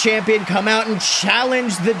JWF champion come out and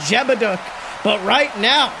challenge the Jebeduk, but right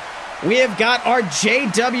now we have got our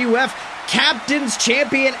JWF Captain's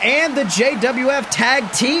Champion and the JWF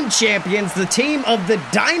Tag Team Champions, the team of the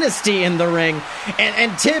Dynasty in the ring,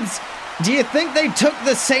 and Tibbs, do you think they took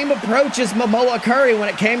the same approach as Momoa Curry when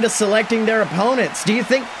it came to selecting their opponents? Do you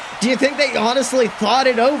think they honestly thought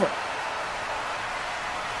it over?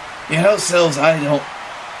 You know, Sills, I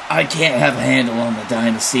can't have a handle on the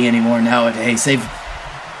Dynasty anymore nowadays.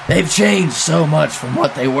 They've changed so much from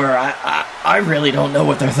what they were. I really don't know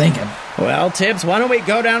what they're thinking. Well, Tibbs, why don't we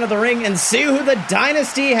go down to the ring and see who the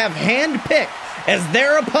Dynasty have handpicked as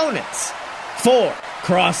their opponents for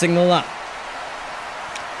crossing the line.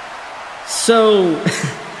 So,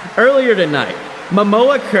 earlier tonight,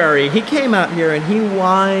 Momoa Curry, he came out here and he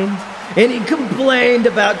whined and he complained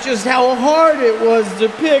about just how hard it was to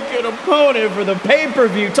pick an opponent for the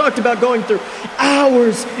pay-per-view. Talked about going through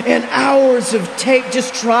hours and hours of tape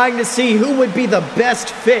just trying to see who would be the best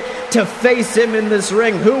fit to face him in this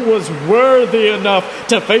ring, who was worthy enough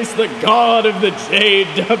to face the god of the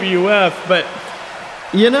JWF. But,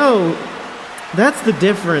 you know, that's the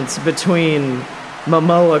difference between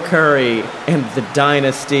Momoa Curry and the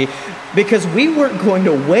Dynasty, because we weren't going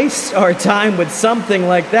to waste our time with something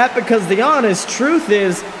like that, because the honest truth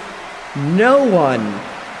is no one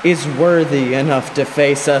is worthy enough to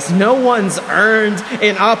face us. No one's earned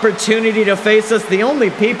an opportunity to face us. The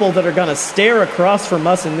only people that are going to stare across from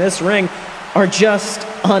us in this ring are just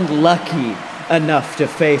unlucky enough to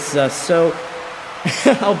face us. So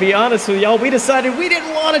I'll be honest with y'all, we decided we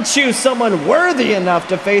didn't want to choose someone worthy enough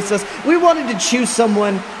to face us. We wanted to choose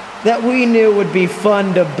someone that we knew would be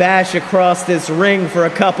fun to bash across this ring for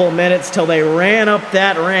a couple minutes till they ran up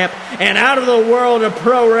that ramp and out of the world of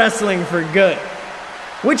pro wrestling for good.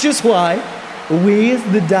 Which is why we, as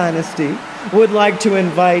the Dynasty, would like to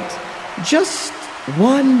invite just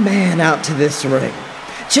one man out to this ring.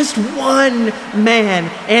 Just one man,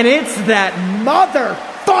 and it's that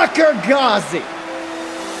motherfucker Ghazi.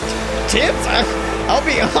 Tibbs, I'll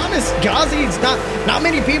be honest, Ghazi's not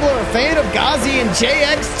many people are a fan of Ghazi and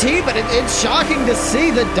JXT, but it's shocking to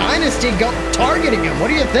see the Dynasty go targeting him. What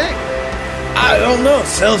do you think? I don't know,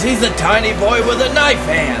 Sills. He's a tiny boy with a knife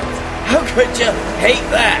hand. How could you hate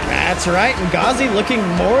that? That's right, and Ghazi looking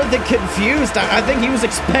more than confused. I think he was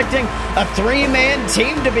expecting a three-man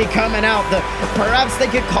team to be coming out. Perhaps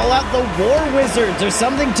they could call out the War Wizards or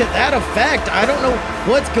something to that effect. I don't know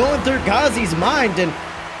what's going through Ghazi's mind, and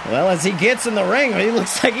well, as he gets in the ring, he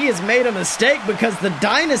looks like he has made a mistake because the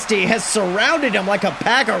Dynasty has surrounded him like a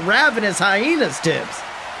pack of ravenous hyenas, Tibbs.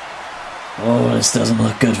 Oh, this doesn't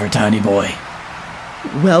look good for Tiny Boy.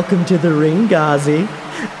 Welcome to the ring, Ghazi.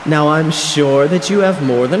 Now, I'm sure that you have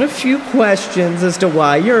more than a few questions as to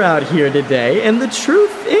why you're out here today, and the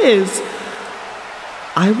truth is,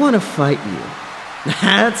 I want to fight you.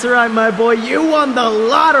 That's right, my boy, you won the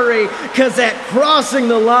lottery, because at crossing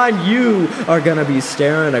the line, you are going to be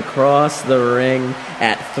staring across the ring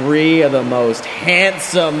at three of the most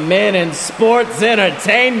handsome men in sports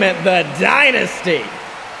entertainment, the Dynasty.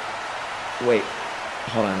 Wait,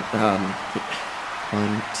 hold on,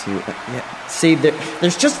 1, 2, yeah. See,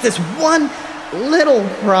 there's just this one little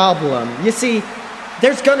problem. You see,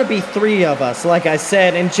 there's going to be three of us, like I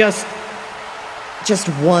said, and just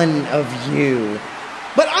one of you.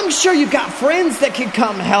 But I'm sure you've got friends that can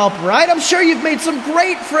come help, right? I'm sure you've made some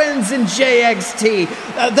great friends in JXT.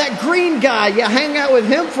 That green guy, you hang out with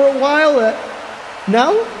him for a while?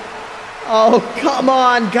 No? Oh, come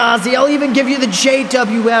on, Ghazi. I'll even give you the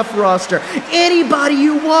JWF roster. Anybody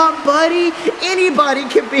you want, buddy. Anybody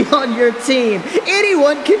can be on your team.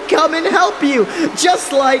 Anyone can come and help you.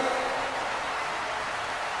 Just like...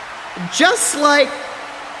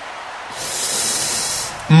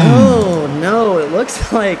 Oh, no. It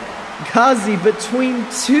looks like Ghazi, between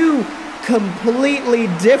two completely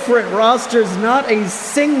different rosters, not a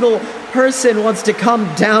single person wants to come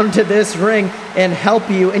down to this ring and help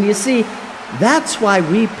you. And you see, that's why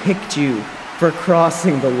we picked you for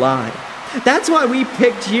crossing the line. That's why we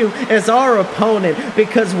picked you as our opponent,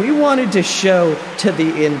 because we wanted to show to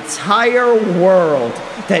the entire world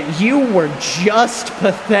that you were just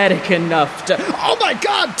pathetic enough to... Oh my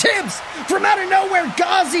God, Tibbs! From out of nowhere,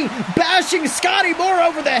 Ghazi bashing Scotty Moore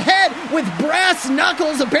over the head with brass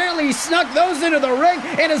knuckles. Apparently he snuck those into the ring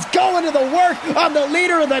and is going to the work on the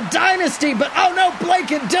leader of the dynasty. But oh no,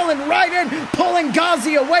 Blake and Dylan right in, pulling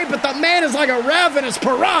Ghazi away, but the man is like a ravenous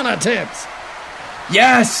piranha, Tibbs.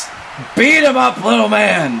 Yes! Beat him up, little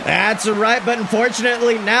man! That's right, but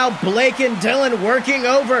unfortunately now Blake and Dylan working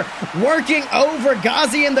over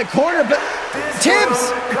Ghazi in the corner, but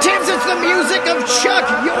Tibbs, it's the music of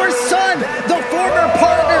Chuck, your son, the former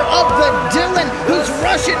partner of the Dylan, who's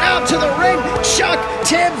rushing out to the ring. Chuck,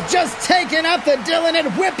 Tibbs just taking out the Dylan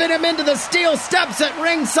and whipping him into the steel steps at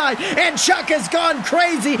ringside, and Chuck has gone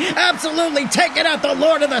crazy, absolutely taking out the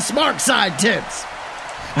Lord of the Smart Side, Tibbs.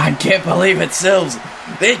 I can't believe it, Sills.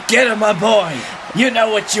 They get him, my boy. You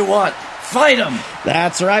know what you want. Fight him.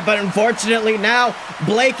 That's right, but unfortunately now,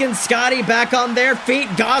 Blake and Scotty back on their feet.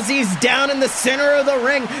 Ghazi's down in the center of the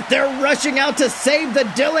ring. They're rushing out to save the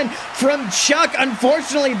Dylan from Chuck.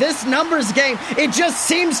 Unfortunately, this numbers game, it just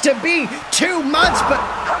seems to be too much, but...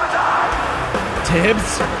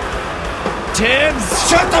 Tibbs?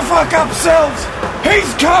 Shut the fuck up, Sills.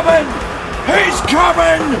 He's coming.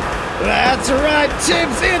 That's right,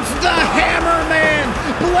 Tibbs, it's the Hammer Man!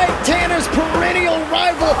 Blake Tanner's perennial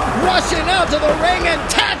rival rushing out to the ring and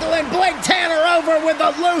tackling Blake Tanner over with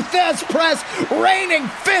the Luthez press, raining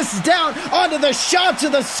fists down onto the shots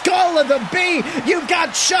of the skull of the bee. You've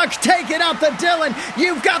got Chuck taking out the Dylan.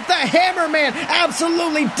 You've got the Hammer Man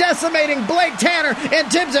absolutely decimating Blake Tanner. And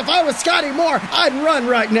Tibbs, if I was Scotty Moore, I'd run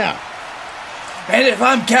right now. And if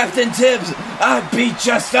I'm Captain Tibbs, I'd be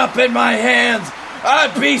just up in my hands.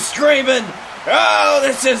 I'd be screaming, oh,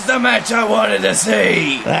 this is the match I wanted to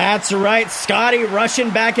see. That's right, Scotty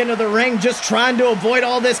rushing back into the ring, just trying to avoid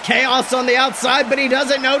all this chaos on the outside, but he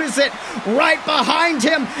doesn't notice it. Right behind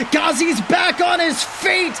him, Ghazi's back on his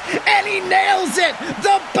feet, and he nails it.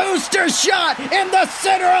 The booster shot in the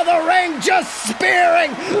center of the ring, just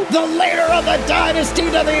spearing the leader of the dynasty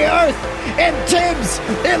to the earth. And Tibbs,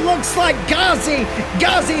 it looks like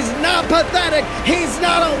Ghazi's not pathetic. He's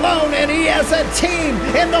not alone, and he has a team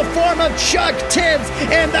in the form of Chuck, Tibbs,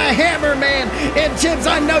 and the Hammer Man. And Tibbs,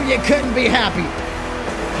 I know you couldn't be happy.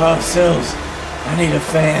 Oh, Sills, I need a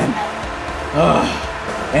fan.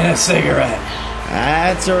 Oh, and a cigarette.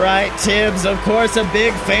 That's right, Tibbs. Of course, a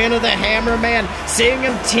big fan of the Hammer Man. Seeing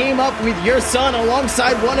him team up with your son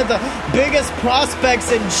alongside one of the biggest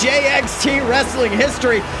prospects in JXT wrestling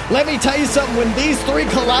history. Let me tell you something. When these three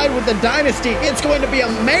collide with the Dynasty, it's going to be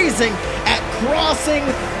amazing at crossing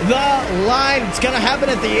the line. It's going to happen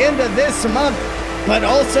at the end of this month. But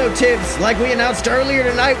also, Tibbs, like we announced earlier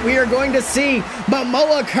tonight, we are going to see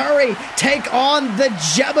Momoa Curry take on the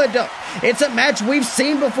Jebediah. It's a match we've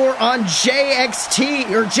seen before on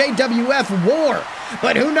JXT or JWF War.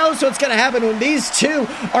 But who knows what's going to happen when these two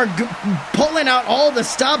are pulling out all the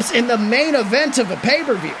stops in the main event of a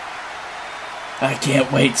pay-per-view. I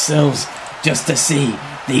can't wait, Sills, just to see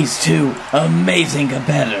these two amazing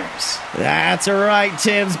competitors. That's right,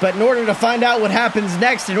 Tibbs. But in order to find out what happens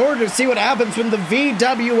next, in order to see what happens when the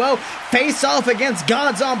VWO face off against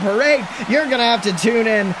Gods on Parade, you're going to have to tune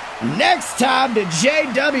in next time to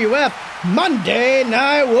JWF Monday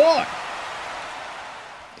Night War.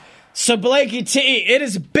 So, Blakey T, it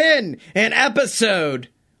has been an episode.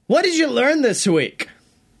 What did you learn this week?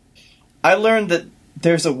 I learned that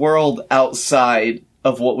there's a world outside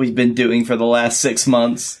of what we've been doing for the last 6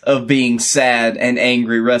 months of being sad and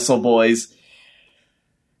angry wrestle boys.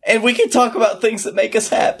 And we can talk about things that make us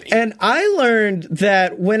happy. And I learned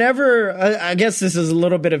that whenever, I guess this is a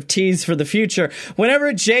little bit of tease for the future,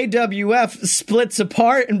 whenever JWF splits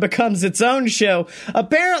apart and becomes its own show,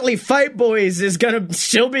 apparently Fight Boys is going to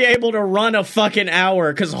still be able to run a fucking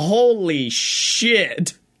hour, because holy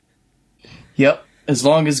shit. Yep. As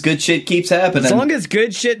long as good shit keeps happening. As long as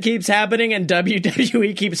good shit keeps happening and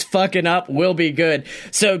WWE keeps fucking up, we'll be good.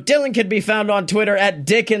 So Dylan can be found on Twitter at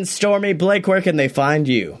Dick and Stormy. Blake, where can they find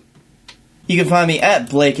you? You can find me at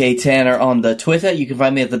Blake A. Tanner on the Twitter. You can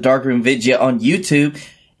find me at the Darkroom Vidya on YouTube.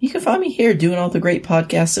 You can find me here doing all the great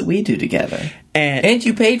podcasts that we do together. And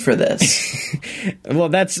you paid for this. Well,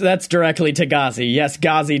 that's directly to Ghazi. Yes,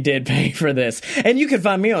 Ghazi did pay for this. And you can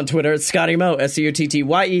find me on Twitter at ScottyMo,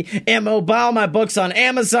 SCOTTYEMO. Buy all my books on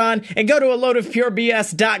Amazon and go to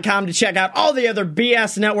aloadofpurebs.com to check out all the other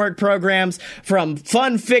BS Network programs, from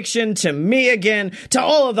fun fiction to Me Again to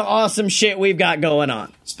all of the awesome shit we've got going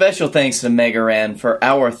on. Special thanks to Megaran for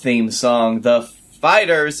our theme song, The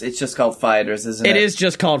Fighters. It's just called Fighters, isn't it? It is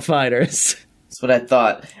just called Fighters. That's what I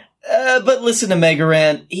thought. But listen to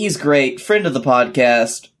Megaran. He's great. Friend of the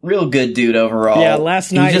podcast. Real good dude overall. Yeah,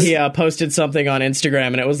 last night he posted something on Instagram,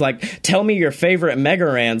 and it was like, tell me your favorite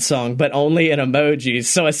Megaran song, but only in emojis.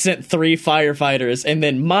 So I sent 3 firefighters and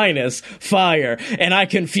then minus fire, and I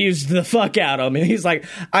confused the fuck out of him. And he's like,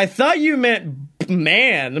 I thought you meant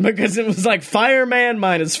man, because it was like fireman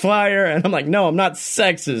minus fire. And I'm like, no, I'm not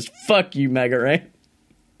sexist. Fuck you, Megaran.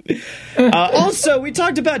 Also, we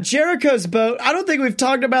talked about Jericho's boat. I don't think we've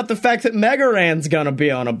talked about the fact that Megaran's gonna be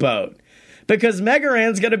on a boat, because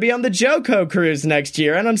Megaran's gonna be on the Joko cruise next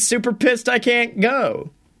year, and I'm super pissed I can't go.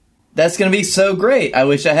 That's gonna be so great. I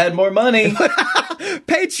wish I had more money.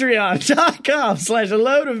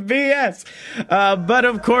 Patreon.com/aloadofbs. But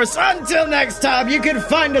of course, until next time, you can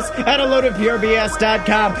find us at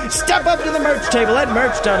aloadofpurebs.com. Step up to the merch table at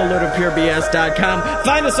merch.aloadofpurebs.com.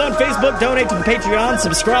 Find us on Facebook, donate to Patreon,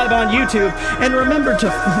 subscribe on YouTube, and remember to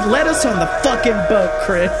let us on the fucking boat,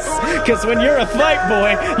 Chris. Because when you're a fight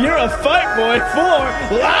boy for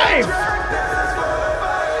life!